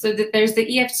mind. So that there's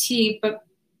the EFT, but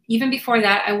even before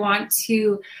that, I want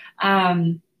to,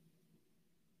 I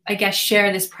guess,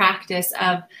 share this practice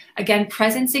of, again,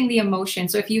 presencing the emotion.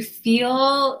 So if you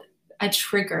feel a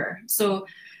trigger,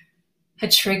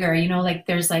 you know, like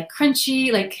there's like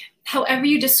crunchy, like however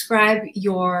you describe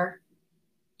your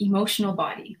emotional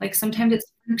body, like sometimes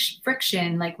it's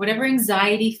friction, like whatever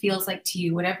anxiety feels like to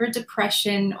you, whatever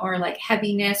depression or like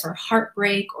heaviness or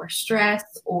heartbreak or stress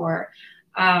or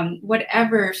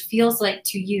whatever feels like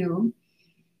to you,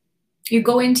 you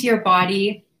go into your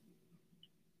body.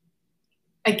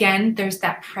 Again, there's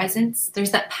that presence.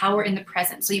 There's that power in the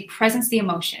presence. So you presence the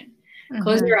emotion.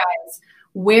 Close your eyes.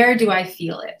 Where do I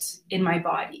feel it in my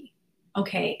body?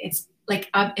 Okay, it's like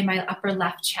up in my upper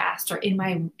left chest, or in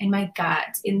my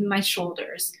gut, in my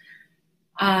shoulders.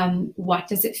 What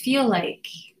does it feel like?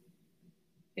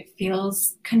 It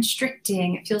feels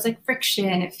constricting. It feels like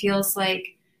friction. It feels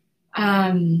like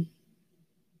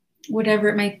whatever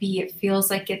it might be. It feels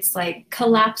like it's like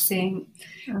collapsing.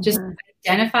 Just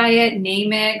identify it,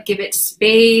 name it, give it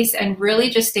space, and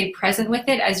really just stay present with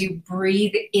it as you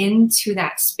breathe into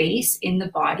that space in the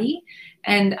body.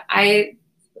 And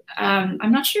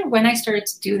I'm not sure when I started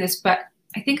to do this, but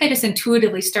I think I just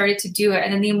intuitively started to do it.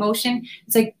 And then the emotion,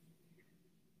 it's like,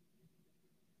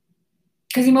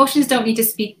 because emotions don't need to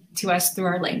speak to us through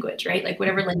our language, right? Like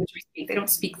whatever language we speak, they don't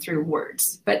speak through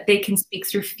words, but they can speak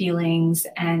through feelings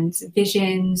and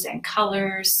visions and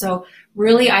colors. So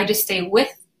really, I just stay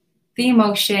with the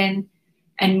emotion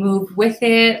and move with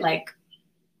it, like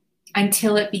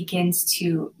until it begins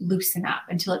to loosen up,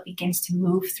 until it begins to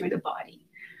move through the body.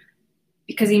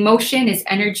 Because emotion is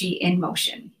energy in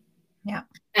motion. Yeah.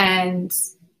 And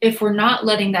if we're not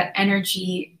letting that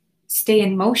energy stay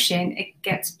in motion, it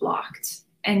gets blocked.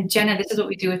 And Jenna, this is what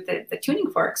we do with the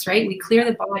tuning forks, right? We clear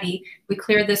the body, we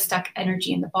clear the stuck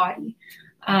energy in the body.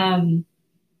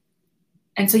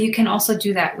 And so you can also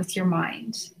do that with your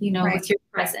mind, you know, with your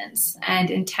presence,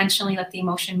 and intentionally let the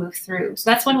emotion move through. So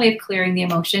that's one way of clearing the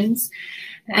emotions.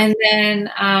 And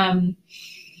then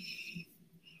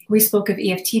we spoke of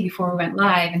EFT before we went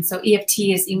live. And so EFT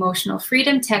is emotional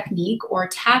freedom technique, or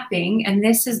tapping. And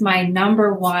this is my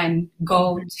number one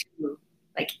go-to,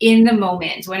 like in the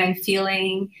moment when I'm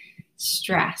feeling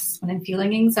stress, when I'm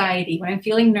feeling anxiety, when I'm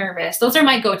feeling nervous. Those are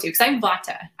my go-to, because I'm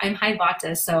Vata. I'm high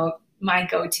Vata. So my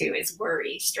go-to is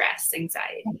worry, stress,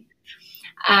 anxiety.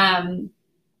 And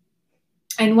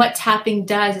what tapping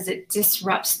does is it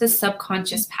disrupts the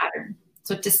subconscious pattern.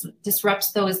 So it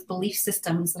disrupts those belief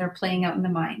systems that are playing out in the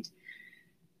mind.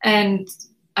 And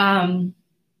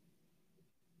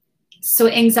so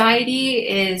anxiety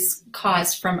is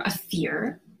caused from a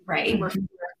fear, right? We're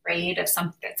afraid of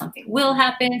something, that something will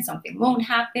happen, something won't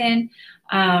happen.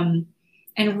 And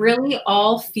really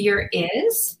all fear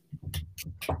is,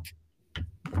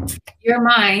 your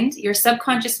mind, your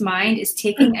subconscious mind, is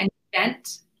taking an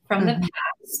event from the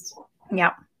past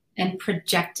and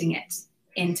projecting it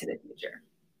into the future.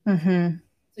 So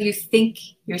you think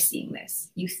you're seeing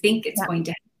this, you think it's going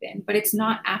to happen, but it's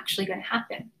not actually going to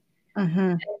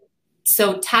happen.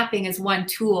 So tapping is one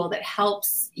tool that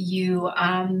helps you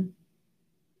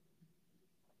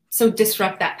so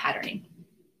disrupt that patterning.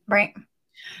 Right.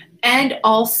 And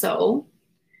also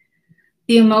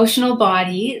the emotional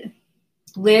body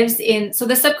lives in, so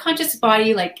the subconscious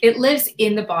body, like it lives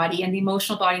in the body, and the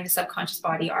emotional body and the subconscious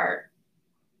body are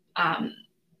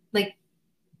like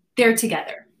they're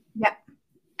together. Yeah.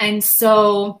 And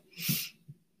so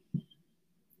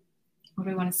what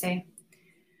do I want to say?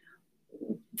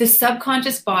 The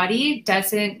subconscious body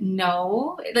doesn't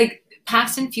know, like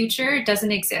past and future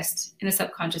doesn't exist in the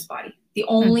subconscious body. The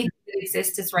only thing that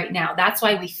exists is right now. That's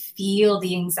why we feel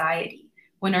the anxiety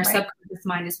when our subconscious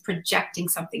mind is projecting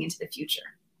something into the future.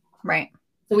 Right.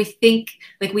 So we think,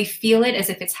 like we feel it as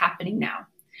if it's happening now.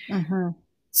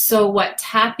 So what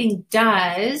tapping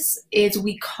does is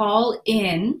we call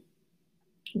in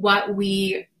what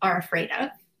we are afraid of.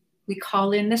 We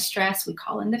call in the stress, we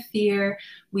call in the fear,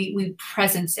 we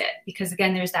presence it, because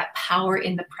again, there's that power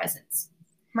in the presence.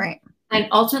 Right. And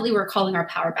ultimately we're calling our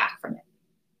power back from it.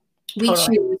 We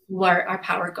choose where our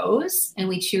power goes, and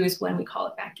we choose when we call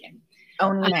it back in.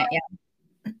 Owning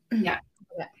it, yeah.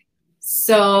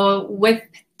 So with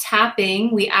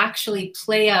tapping, we actually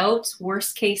play out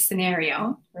worst case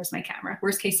scenario. Where's my camera?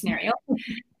 Worst case scenario.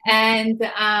 And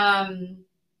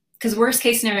because worst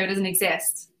case scenario doesn't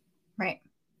exist. Right.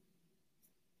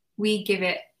 We give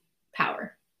it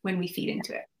power when we feed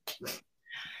into it.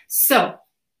 So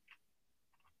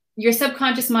your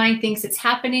subconscious mind thinks it's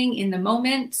happening in the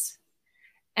moment,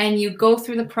 and you go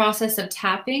through the process of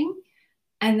tapping,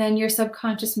 and then your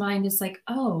subconscious mind is like,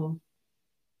 oh,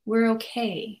 we're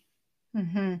okay.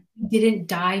 We didn't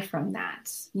die from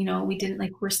that. You know, we didn't,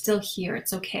 like, we're still here.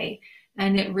 It's okay.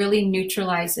 And it really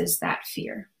neutralizes that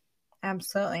fear.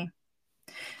 Absolutely.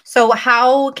 So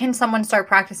how can someone start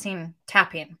practicing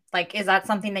tapping? Like, is that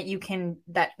something that you can,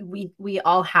 that we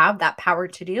all have that power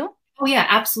to do? Oh yeah,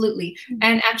 absolutely.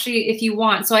 And actually, if you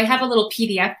want, so I have a little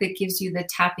PDF that gives you the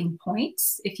tapping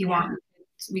points. If you want,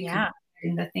 we can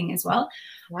in the thing as well.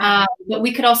 Wow. But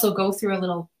we could also go through a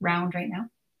little round right now.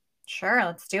 Sure,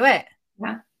 let's do it.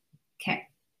 Yeah. Okay.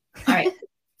 All right.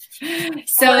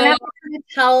 So we're gonna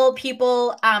tell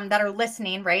people that are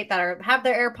listening, right, that are have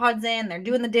their AirPods in, they're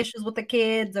doing the dishes with the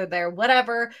kids or they're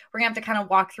whatever. We're gonna have to kind of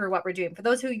walk through what we're doing. For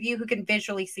those of you who can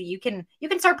visually see, you can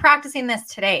start practicing this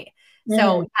today.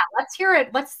 So yeah, let's hear it.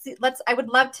 Let's see. I would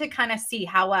love to kind of see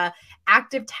how a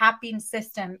active tapping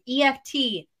system,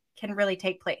 EFT, can really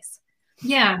take place.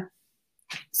 Yeah.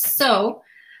 So,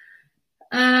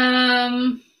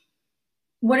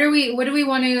 what do we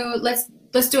want to,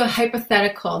 let's do a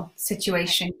hypothetical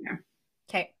situation here.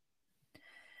 Okay.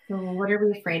 So what are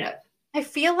we afraid of? I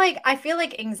feel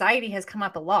like anxiety has come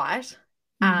up a lot.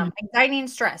 Anxiety and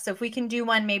stress. So if we can do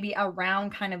one maybe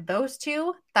around kind of those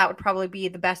two, that would probably be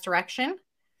the best direction.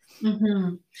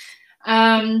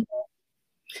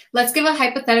 Let's give a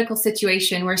hypothetical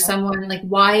situation where someone, like,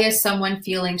 why is someone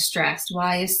feeling stressed?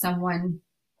 Why is someone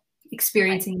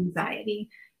experiencing anxiety?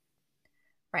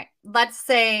 Right. Let's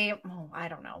say, I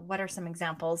don't know. What are some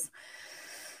examples?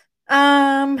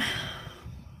 I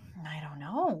don't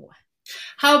know.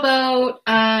 How about,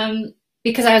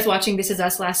 because I was watching This Is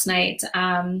Us last night.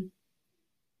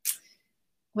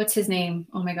 What's his name?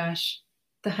 Oh my gosh.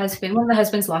 One of the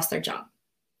husbands lost their job.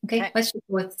 Okay. Let's just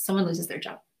go with someone loses their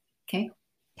job. Okay.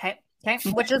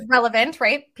 Which is relevant,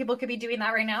 right? People could be doing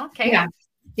that right now. Okay.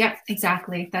 Yeah,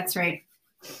 exactly. That's right.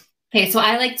 Okay, so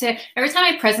I like to, every time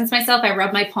I presence myself, I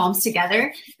rub my palms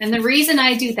together. And the reason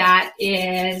I do that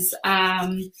is,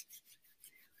 well,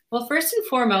 first and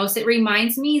foremost, it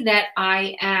reminds me that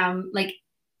I am like,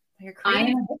 you're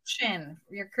creating friction.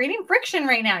 You're creating friction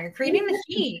right now. You're creating the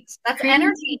heat. That's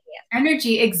energy.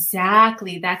 Energy,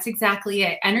 exactly. That's exactly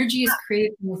it. Energy is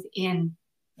created from within.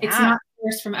 Yeah. It's not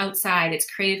forced from outside. It's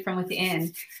created from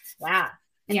within. Wow.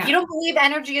 If you don't believe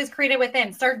energy is created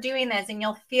within, start doing this and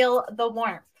you'll feel the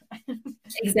warmth.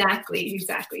 Exactly.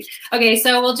 Okay,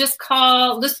 so we'll just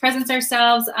presence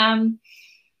ourselves.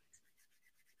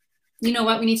 You know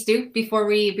what we need to do before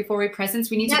we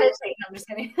presence? We need to meditate. No, I'm just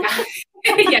kidding.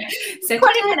 Yeah. So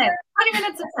 20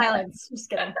 minutes of silence. Just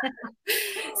kidding.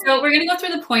 So we're gonna go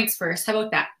through the points first. How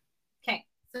about that? Okay.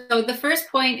 So the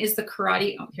first point is the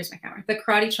karate. Oh, here's my camera. The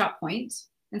karate chop point.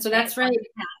 And so that's right.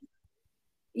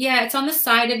 Yeah, it's on the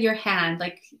side of your hand,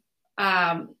 like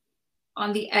on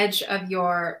the edge of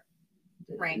your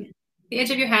the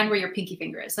edge of your hand where your pinky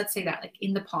finger is. Let's say that, like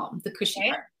in the palm, the cushy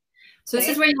part. So this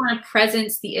is where you want to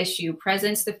presence the issue,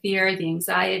 presence the fear, the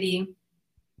anxiety.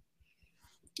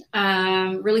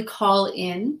 Really call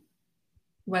in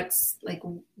what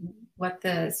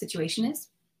the situation is.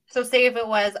 So say if it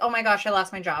was, oh my gosh, I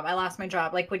lost my job.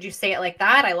 Like, would you say it like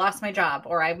that? I lost my job,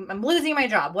 or I'm losing my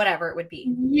job, whatever it would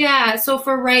be. Yeah. So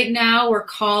for right now, we're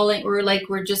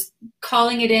just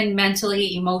calling it in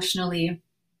mentally, emotionally.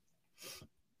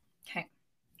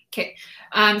 Okay.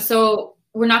 So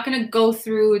we're not going to go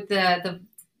through the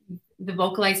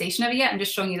vocalization of it yet. I'm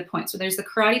just showing you the points. So there's the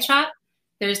karate chop.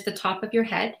 There's the top of your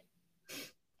head.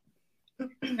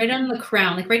 Right on the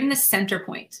crown, like right in the center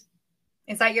point.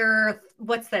 Is that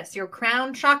what's this? Your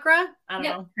crown chakra? I don't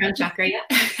know. Crown chakra, yeah.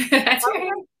 That's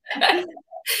right.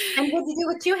 And would you do it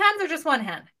with two hands or just one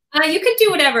hand? You could do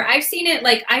whatever. I've seen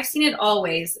it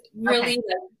always. Really,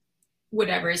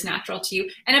 whatever is natural to you.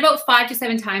 And about 5 to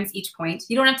 7 times each point.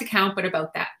 You don't have to count, but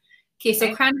about that. Okay,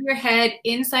 so crown of your head,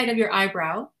 inside of your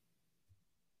eyebrow.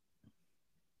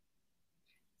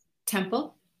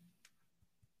 Temple.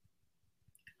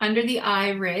 Under the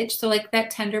eye ridge. So like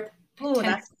that tender. Oh,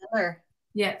 that's tender.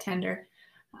 Yeah, tender.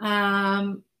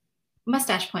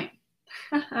 Mustache point.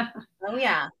 Oh,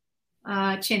 yeah.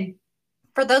 Chin.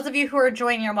 For those of you who are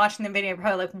joining or watching the video,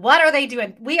 probably like, what are they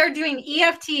doing? We are doing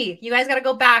EFT. You guys got to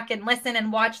go back and listen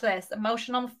and watch this.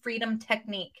 Emotional freedom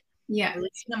technique. Yeah.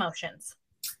 Releasing emotions.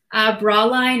 Bra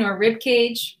line or rib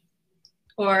cage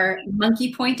or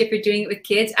monkey point if you're doing it with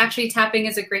kids. Actually, tapping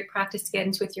is a great practice to get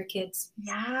into with your kids.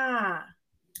 Yeah.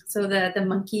 So the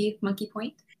monkey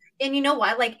point. And you know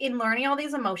what? Like in learning all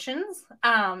these emotions,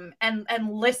 and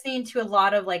listening to a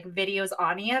lot of like videos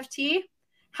on EFT,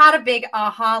 had a big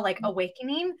aha like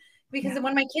awakening. Because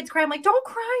when my kids cry, I'm like, don't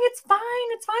cry, it's fine,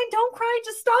 don't cry,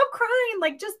 just stop crying,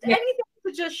 like just anything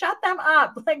to just shut them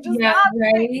up, like just stop.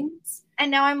 Right.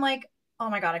 And now I'm like, oh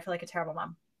my god, I feel like a terrible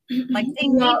mom. Like they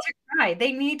need to cry,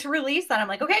 they need to release that. I'm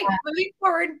like, okay, moving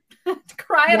forward,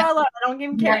 cry it all out. I don't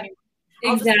even care anymore.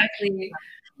 Exactly.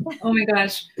 Oh my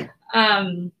gosh.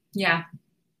 Yeah.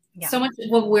 So much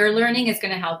what we're learning is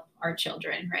going to help our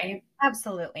children, right?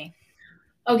 Absolutely.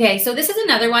 Okay, so this is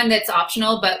another one that's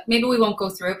optional, but maybe we won't go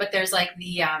through it. But there's like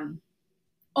the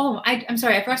Oh, I'm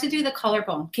sorry. I forgot to do the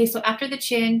collarbone. Okay, so after the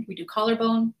chin, we do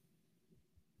collarbone,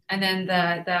 and then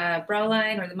the brow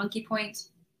line or the monkey point.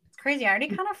 It's crazy. I already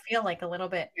kind of feel like a little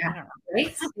bit, Yeah, I don't know.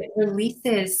 right? It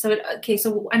releases. So, okay,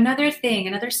 so another thing,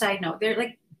 another side note, they're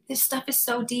like, this stuff is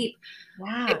so deep.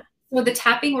 Yeah. So the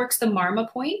tapping works the marma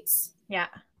points. Yeah.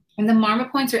 And the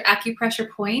marma points are acupressure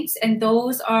points, and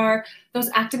those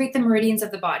activate the meridians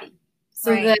of the body.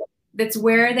 So Right. that's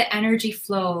where the energy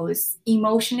flows.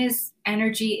 Emotion is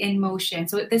energy in motion.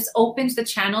 So this opens the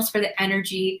channels for the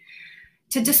energy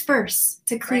to disperse,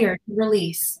 to clear, to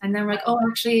release. And then we're like, oh,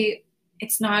 actually,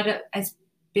 it's not as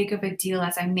big of a deal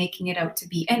as I'm making it out to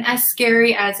be. And as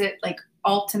scary as it like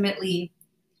ultimately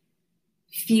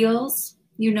feels,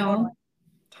 you know,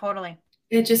 Totally.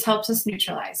 it just helps us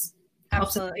neutralize.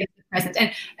 Absolutely. Present.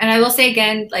 And I will say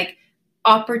again, like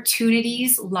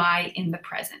opportunities lie in the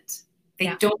present.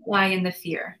 They don't lie in the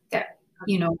fear that,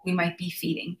 you know, we might be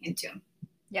feeding into.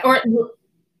 Yeah. Or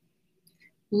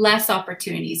less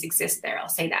opportunities exist there. I'll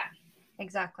say that.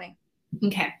 Exactly.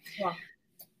 Okay. Yeah.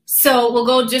 So we'll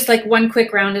go just like one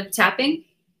quick round of tapping.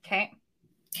 Okay.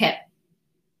 Okay.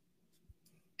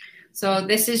 So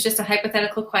this is just a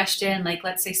hypothetical question. Like,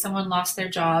 let's say someone lost their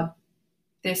job.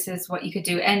 This is what you could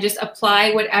do, and just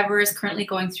apply whatever is currently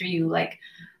going through you. Like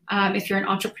if you're an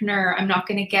entrepreneur, I'm not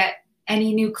going to get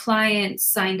any new clients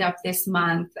signed up this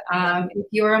month. If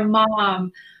you're a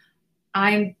mom,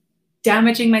 I'm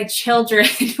damaging my children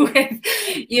with,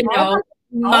 you know,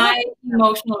 my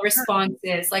emotional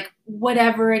responses, like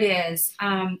whatever it is.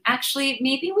 Actually,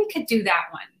 maybe we could do that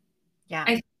one. Yeah.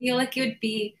 I feel like it would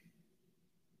be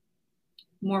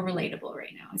more relatable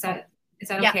right now. Is that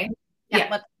okay? Yeah.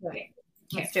 Let's do it.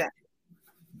 Okay. Let's do it.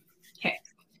 Okay.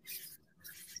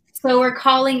 So we're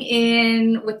calling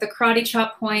in with the karate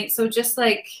chop point. So just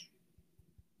like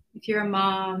if you're a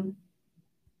mom,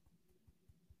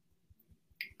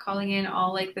 calling in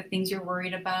all like the things you're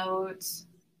worried about.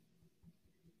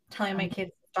 Telling my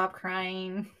kids to stop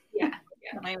crying. Yeah.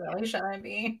 And I really shouldn't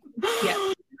be.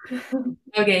 Yeah.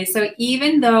 Okay. So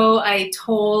even though I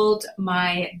told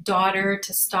my daughter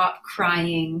to stop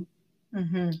crying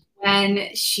when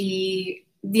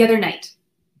the other night.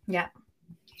 Yeah.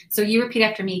 So you repeat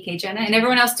after me, okay, Jenna? And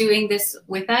everyone else doing this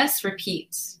with us,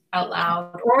 repeat out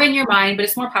loud or in your mind, but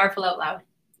it's more powerful out loud.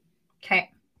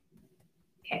 Okay.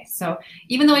 Okay. So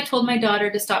even though I told my daughter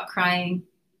to stop crying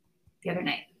the other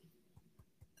night.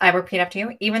 I repeat after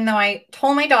you. Even though I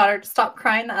told my daughter to stop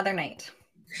crying the other night.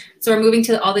 So we're moving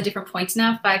to all the different points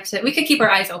now. We could keep our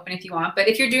eyes open if you want, but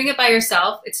if you're doing it by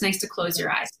yourself, it's nice to close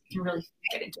your eyes. You can really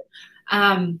get into it.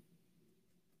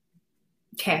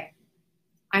 Okay.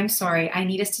 I'm sorry. I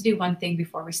need us to do one thing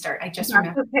before we start. I just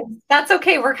remember. Okay. That's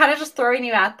okay. We're kind of just throwing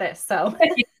you at this. So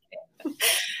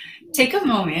take a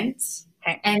moment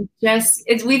and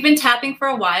we've been tapping for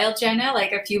a while, Jenna,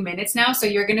 like a few minutes now. So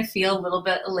you're going to feel a little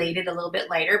bit elated, a little bit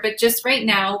lighter, but just right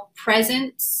now,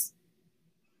 presence,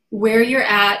 where you're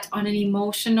at on an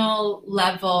emotional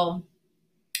level,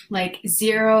 like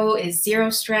 0 is 0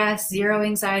 stress, 0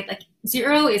 anxiety, like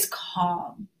 0 is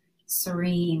calm,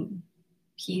 serene,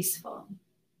 peaceful.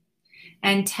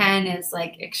 And 10 is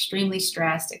like extremely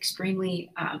stressed,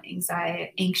 extremely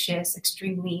anxious,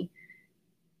 extremely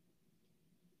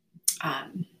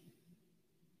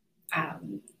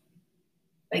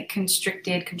like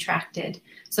constricted, contracted.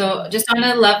 So just on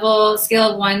a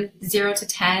scale of 0 to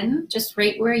 10, just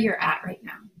right where you're at right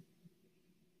now.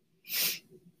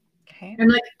 Okay. I'm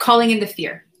like calling in the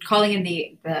fear, calling in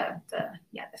the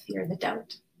fear, the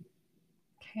doubt.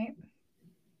 Okay.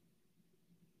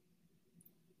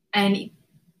 And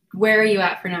where are you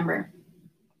at for number?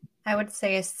 I would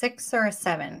say a 6 or a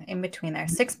 7 in between there.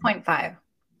 6.5.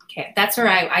 Okay, that's where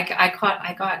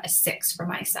I got a 6 for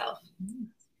myself.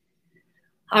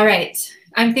 All right,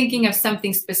 I'm thinking of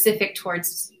something specific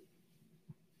towards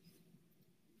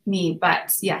me,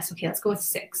 but yes, okay, let's go with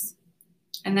 6.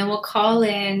 And then we'll call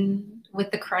in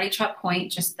with the karate chop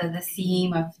point, just the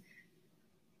theme of,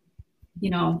 you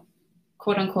know,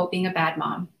 quote unquote, being a bad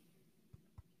mom.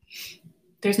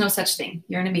 There's no such thing.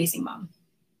 You're an amazing mom.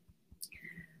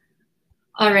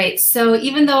 All right, so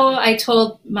even though I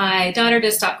told my daughter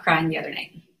to stop crying the other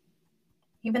night.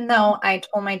 Even though I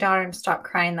told my daughter to stop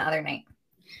crying the other night.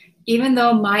 Even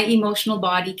though my emotional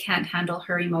body can't handle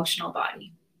her emotional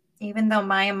body. Even though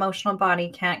my emotional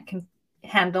body can't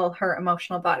handle her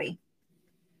emotional body.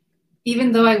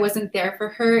 Even though I wasn't there for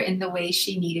her in the way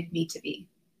she needed me to be.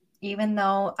 Even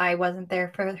though I wasn't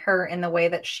there for her in the way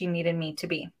that she needed me to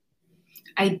be.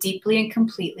 I deeply and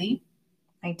completely.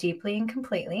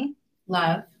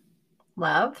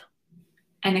 Love.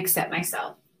 And accept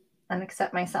myself.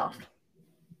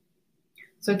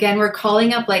 So again, we're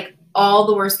calling up like all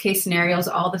the worst case scenarios,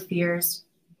 all the fears.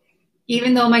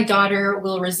 Even though my daughter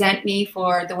will resent me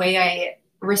for the way I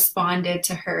responded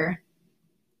to her.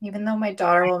 Even though my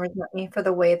daughter will resent me for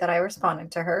the way that I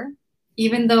responded to her.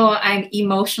 Even though I'm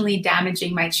emotionally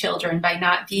damaging my children by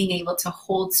not being able to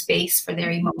hold space for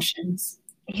their emotions.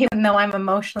 Even though I'm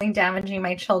emotionally damaging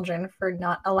my children for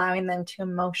not allowing them to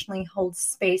emotionally hold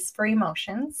space for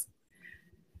emotions.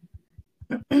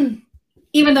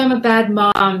 Even though I'm a bad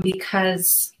mom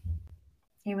because...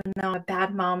 Even though I'm a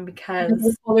bad mom because...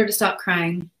 I told her to stop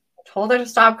crying. I told her to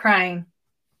stop crying.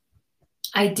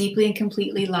 I deeply and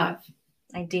completely love.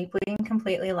 I deeply and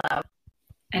completely love.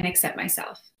 And accept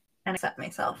myself. And accept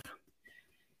myself.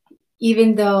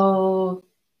 Even though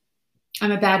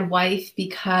I'm a bad wife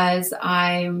because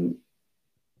I'm...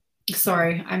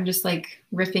 Sorry, I'm just like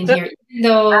riffing here.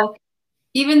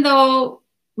 Even though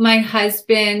my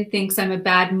husband thinks I'm a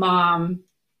bad mom.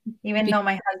 Even though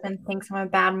my husband thinks I'm a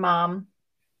bad mom.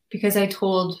 Because I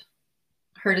told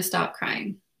her to stop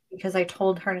crying. Because I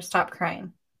told her to stop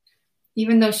crying.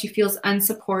 Even though she feels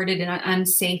unsupported and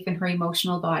unsafe in her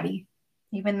emotional body.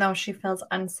 Even though she feels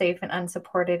unsafe and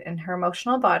unsupported in her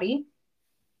emotional body.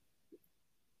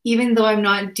 Even though I'm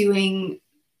not doing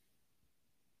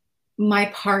my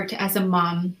part as a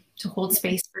mom to hold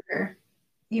space for her.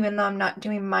 Even though I'm not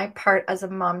doing my part as a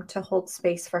mom to hold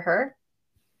space for her.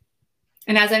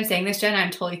 And as I'm saying this, Jen,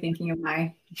 I'm totally thinking of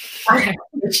my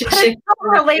relationship.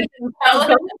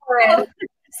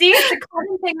 See, it's a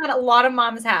common thing that a lot of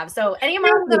moms have. So any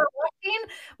moms that are watching,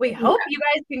 we hope you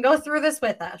guys can go through this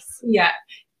with us. Yeah.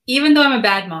 Even though I'm a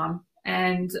bad mom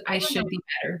and I should be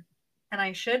better. And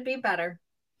I should be better.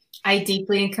 I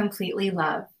deeply and completely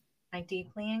love. I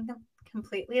deeply and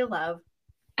completely love.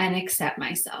 And accept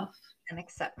myself. And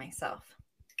accept myself.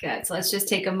 Good. So let's just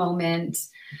take a moment.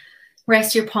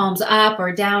 Rest your palms up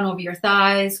or down over your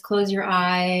thighs. Close your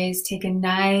eyes. Take a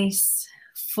nice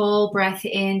full breath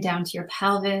in down to your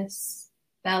pelvis,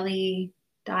 belly,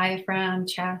 diaphragm,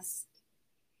 chest.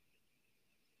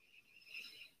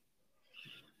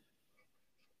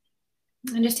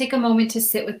 And just take a moment to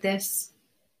sit with this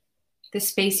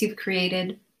space you've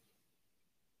created.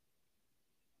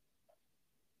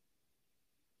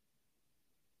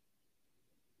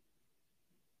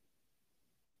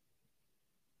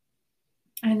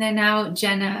 And then now,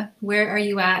 Jenna, where are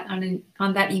you at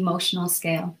on that emotional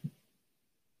scale?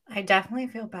 I definitely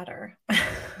feel better,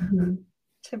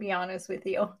 to be honest with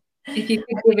you. If you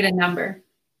could give it a number.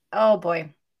 Oh,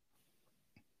 boy.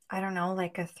 I don't know,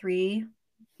 like a 3.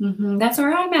 That's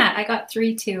where I'm at. I got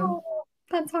 3 too. Oh,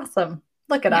 that's awesome.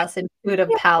 Look at us, intuitive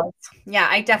pals. Yeah,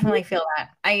 I definitely feel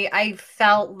that. I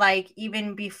felt like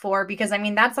even before, because I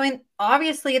mean, that's something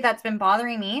obviously that's been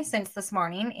bothering me since this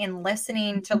morning in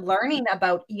listening to learning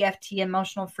about EFT,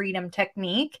 emotional freedom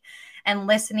technique, and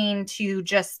listening to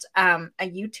just a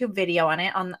YouTube video on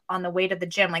it on the way to the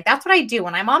gym. Like that's what I do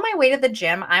when I'm on my way to the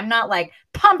gym. I'm not like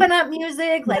pumping up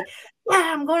music, like,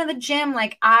 yeah, I'm going to the gym.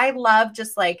 Like I love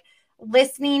just like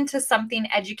listening to something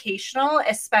educational,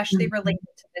 especially related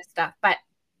to this stuff. But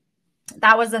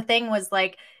that was the thing was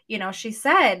like, you know, she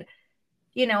said,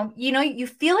 you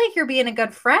feel like you're being a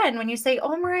good friend when you say,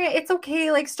 oh, Miria, it's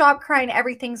okay. Like, stop crying.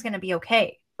 Everything's going to be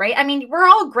okay. Right. I mean, we're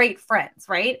all great friends.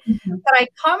 Right. But I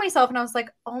caught myself and I was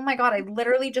like, oh my God, I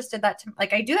literally just did that to,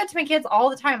 like, I do that to my kids all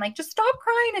the time. Like, just stop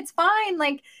crying. It's fine.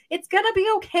 Like, it's going to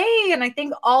be okay. And I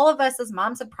think all of us as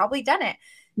moms have probably done it.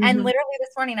 And literally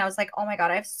this morning, I was like, oh my God,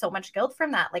 I have so much guilt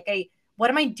from that. Like, what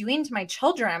am I doing to my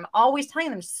children? I'm always telling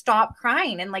them, stop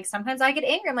crying. And like, sometimes I get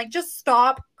angry. I'm like, just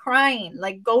stop crying.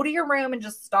 Like, go to your room and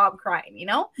just stop crying, you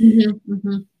know?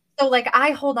 So like,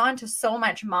 I hold on to so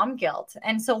much mom guilt.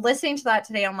 And so listening to that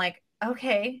today, I'm like,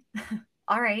 okay,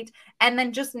 all right. And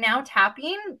then just now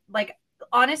tapping, like,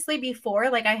 honestly,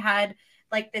 before, like I had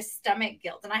like this stomach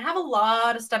guilt and I have a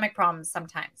lot of stomach problems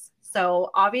sometimes.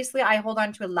 So obviously I hold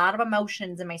on to a lot of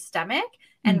emotions in my stomach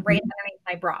and right underneath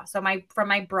my bra. So from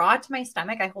my bra to my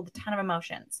stomach, I hold a ton of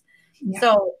emotions. Yeah.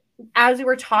 So as we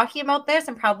were talking about this,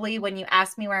 and probably when you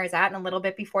asked me where I was at and a little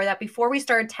bit before that, before we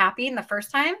started tapping the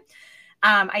first time,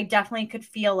 I definitely could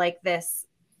feel like this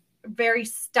very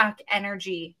stuck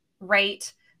energy,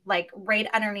 right? Like right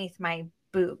underneath my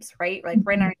boobs, right? Like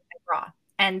right underneath my bra.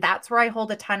 And that's where I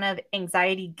hold a ton of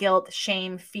anxiety, guilt,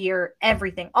 shame, fear,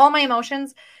 everything. All my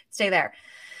emotions stay there.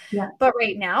 Yeah. But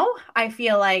right now, I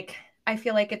feel like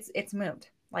it's moved.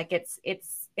 Like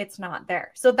it's not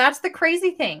there. So that's the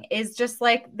crazy thing is just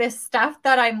like this stuff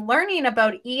that I'm learning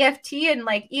about EFT and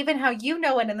like even how you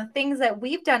know it and the things that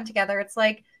we've done together. It's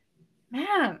like,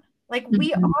 man, like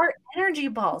we are energy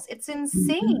balls. It's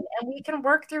insane. And we can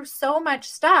work through so much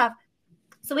stuff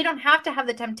So we don't have to have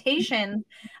the temptation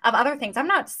of other things. I'm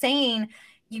not saying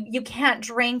you can't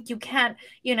drink, you can't,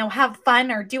 have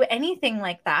fun or do anything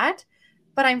like that.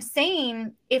 But I'm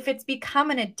saying if it's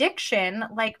become an addiction,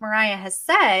 like Miria has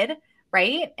said,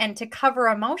 right? And to cover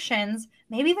emotions,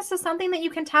 maybe this is something that you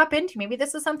can tap into. Maybe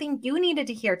this is something you needed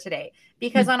to hear today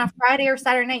because on a Friday or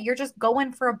Saturday night, you're just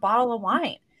going for a bottle of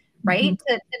wine, right?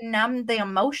 To numb the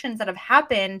emotions that have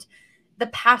happened the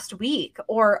past week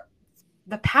or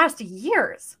the past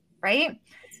years, right?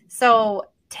 So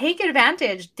take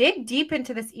advantage, dig deep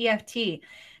into this EFT.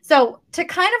 So to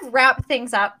kind of wrap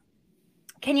things up,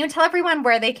 can you tell everyone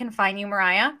where they can find you,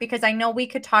 Miria? Because I know we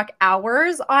could talk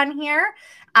hours on here,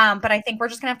 but I think we're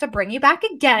just going to have to bring you back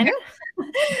again.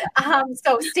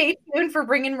 So stay tuned for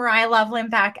bringing Miria Lovlin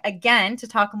back again to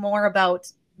talk more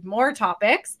about more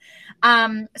topics.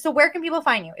 So where can people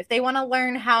find you if they want to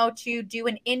learn how to do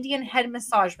an Indian head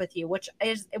massage with you, which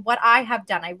is what I have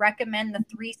done? I recommend the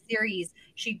 3 series.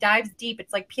 She dives deep.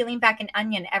 It's like peeling back an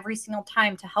onion every single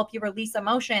time to help you release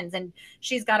emotions. And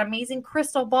she's got amazing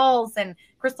crystal bowls.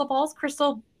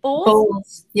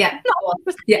 Yeah. No.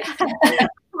 Yeah.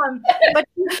 But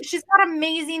she's got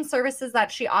amazing services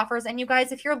that she offers. And you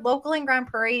guys, if you're local in Grand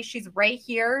Prairie, she's right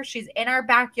here. She's in our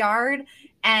backyard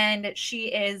and she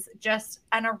is just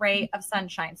an array of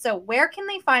sunshine. So where can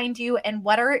they find you and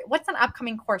what's an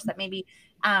upcoming course that maybe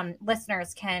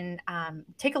listeners can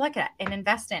take a look at and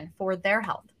invest in for their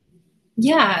health?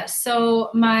 Yeah.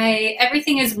 So my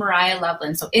everything is Miria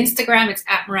Lovlin. So Instagram, it's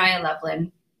at Miria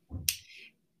Lovlin.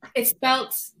 It's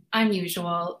spelled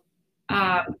unusual.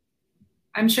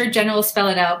 I'm sure Jenna will spell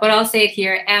it out, but I'll say it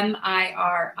here: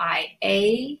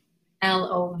 MiriaLovlin.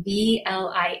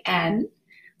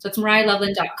 So it's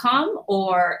MiriaLovlin.com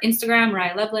or Instagram,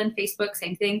 Miria Lovlin, Facebook,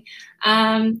 same thing.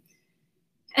 And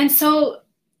so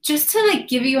just to like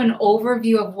give you an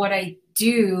overview of what I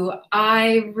do,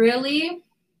 I really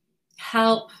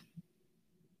help,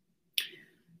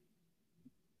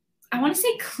 I want to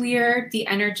say, clear the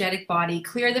energetic body,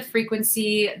 clear the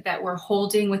frequency that we're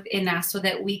holding within us so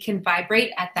that we can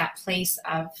vibrate at that place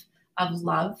of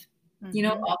love.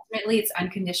 Ultimately it's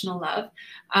unconditional love.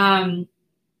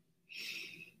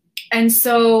 And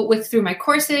so through my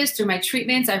courses, through my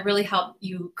treatments, I really help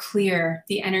you clear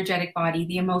the energetic body,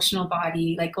 the emotional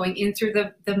body, like going in through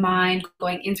the mind,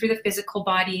 going in through the physical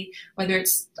body, whether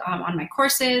it's on my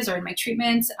courses or in my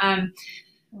treatments. And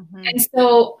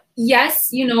so,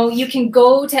 yes, you can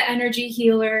go to energy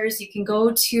healers, you can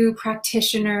go to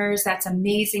practitioners. That's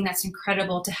amazing. That's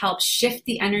incredible to help shift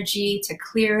the energy, to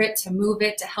clear it, to move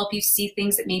it, to help you see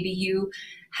things that maybe you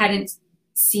hadn't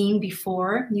seen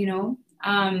before,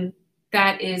 I'm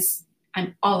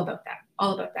all about that.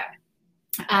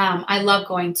 I love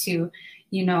going to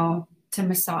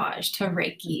massage, to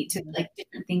Reiki, to like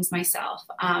different things myself.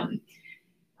 And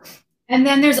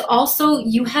then there's also,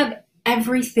 you have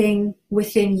everything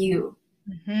within you.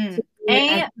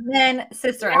 Amen,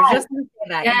 sister. Yes. I was just going to say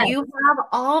that. Yes. You have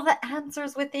all the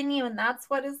answers within you, and that's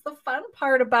what is the fun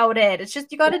part about it. It's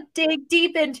just you got to dig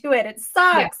deep into it. It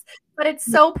sucks, but it's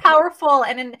so powerful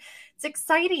and it's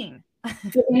exciting.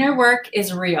 The inner work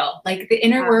is real. Like the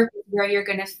inner work is where you're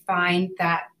going to find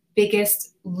that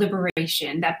biggest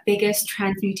liberation, that biggest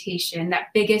transmutation, that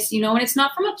biggest, and it's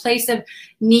not from a place of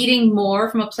needing more,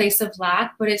 from a place of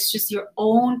lack, but it's just your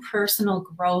own personal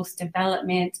growth,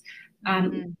 development,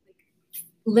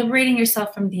 liberating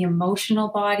yourself from the emotional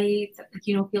body,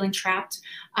 feeling trapped.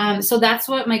 So that's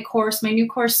what my new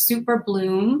course, Super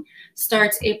Bloom,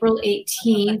 starts April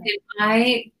 18th. And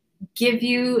I give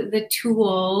you the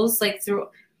tools, like through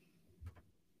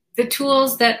the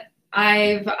tools that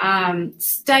I've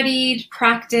studied,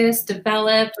 practiced,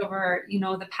 developed over,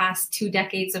 the past 2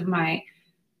 decades of my,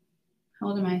 how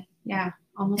old am I? Yeah,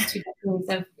 almost 2 decades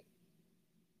of,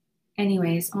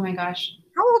 anyways, oh my gosh.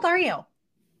 How old are you?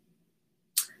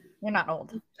 You're not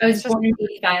old. I was born in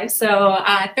 85, so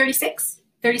 36,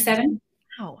 37.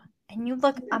 Wow, and you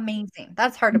look amazing.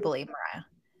 That's hard to believe, Miria.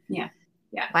 Yeah.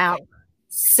 Wow.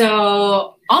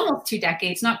 So almost 2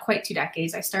 decades, not quite 2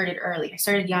 decades. I started early. I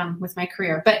started young with my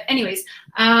career. But anyways,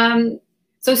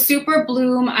 so Super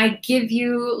Bloom, I give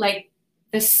you like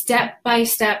the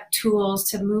step-by-step tools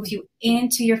to move you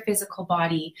into your physical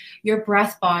body, your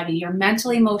breath body, your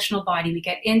mental, emotional body. We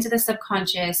get into the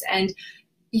subconscious, and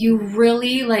you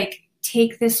really like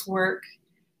take this work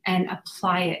and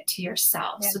apply it to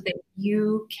yourself so that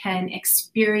you can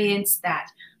experience that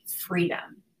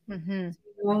freedom.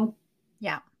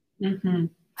 Yeah.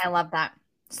 I love that.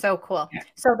 So cool. Yeah.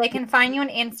 So they can find you on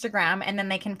Instagram, and then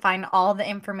they can find all the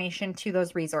information to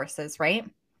those resources, right?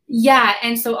 Yeah.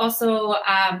 And so also,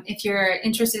 if you're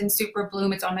interested in Super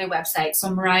Bloom, it's on my website. So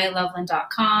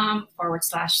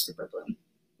marialovlin.com/Super Bloom.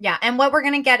 Yeah. And what we're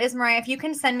going to get is, Miria, if you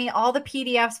can send me all the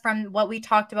PDFs from what we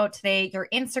talked about today, your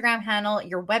Instagram handle,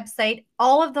 your website,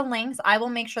 all of the links, I will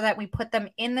make sure that we put them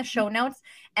in the show notes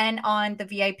and on the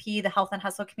VIP, the Health and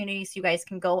Hustle community, so you guys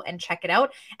can go and check it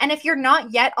out. And if you're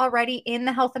not yet already in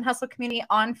the Health and Hustle community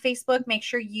on Facebook, make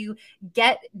sure you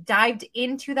get dived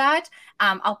into that.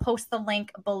 I'll post the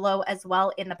link below as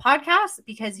well in the podcast,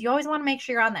 because you always want to make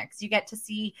sure you're on there, because you get to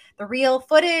see the real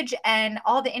footage and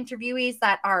all the interviewees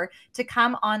that are to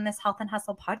come on this Health and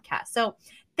Hustle podcast. So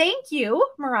thank you,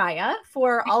 Miria,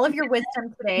 for all of your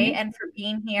wisdom today and for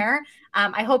being here.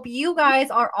 I hope you guys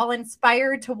are all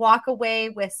inspired to walk away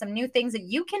with some new things that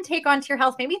you can take onto your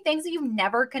health, maybe things that you've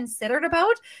never considered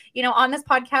about. You know, on this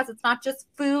podcast, it's not just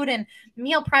food and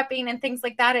meal prepping and things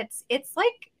like that. It's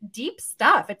like deep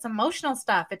stuff. It's emotional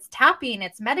stuff. It's tapping,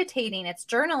 it's meditating, it's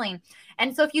journaling.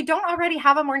 And so if you don't already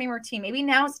have a morning routine, maybe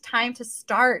now is time to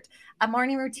start a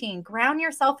morning routine. Ground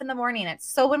yourself in the morning. It's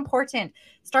so important.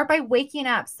 Start by waking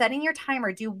up, setting your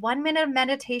timer, do 1 minute of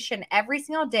meditation every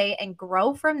single day and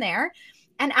grow from there.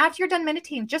 And after you're done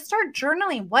meditating, just start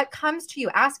journaling what comes to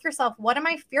you. Ask yourself, what am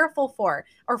I fearful for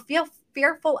or feel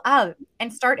fearful of?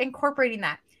 And start incorporating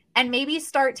that. And maybe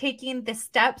start taking the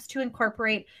steps to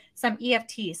incorporate some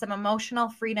EFT, some emotional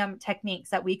freedom techniques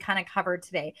that we kind of covered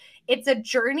today. It's a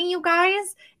journey, you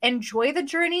guys. Enjoy the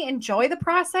journey. Enjoy the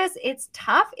process. It's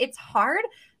tough. It's hard,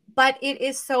 but it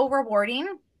is so rewarding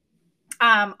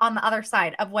on the other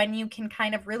side of when you can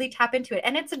kind of really tap into it.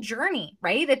 And it's a journey,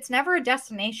 right? It's never a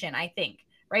destination, I think.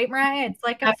 Right, Miria? It's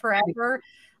like a forever,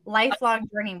 lifelong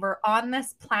journey. We're on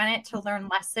this planet to learn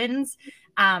lessons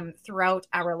throughout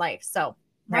our life. So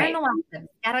learn the lessons,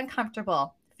 get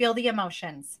uncomfortable, feel the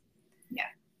emotions.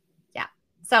 Yeah.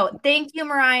 So thank you,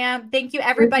 Miria. Thank you,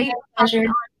 everybody, for coming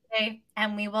on today.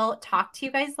 And we will talk to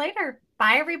you guys later.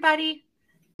 Bye, everybody.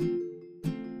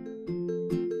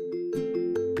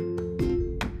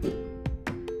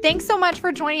 Thanks so much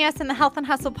for joining us in the Health and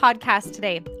Hustle podcast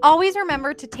today. Always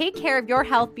remember to take care of your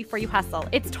health before you hustle.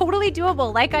 It's totally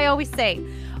doable, like I always say.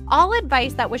 All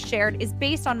advice that was shared is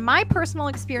based on my personal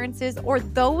experiences or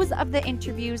those of the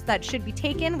interviews that should be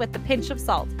taken with a pinch of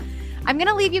salt. I'm going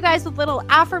to leave you guys with a little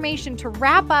affirmation to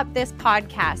wrap up this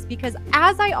podcast, because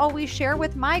as I always share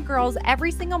with my girls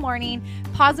every single morning,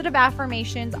 positive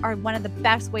affirmations are one of the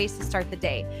best ways to start the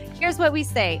day. Here's what we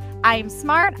say: I am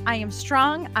smart, I am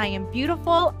strong, I am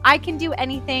beautiful, I can do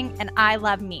anything, and I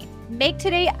love me. Make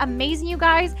today amazing, you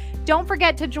guys. Don't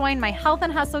forget to join my Health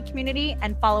and Hustle community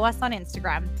and follow us on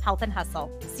Instagram, Health and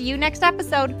Hustle. See you next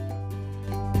episode.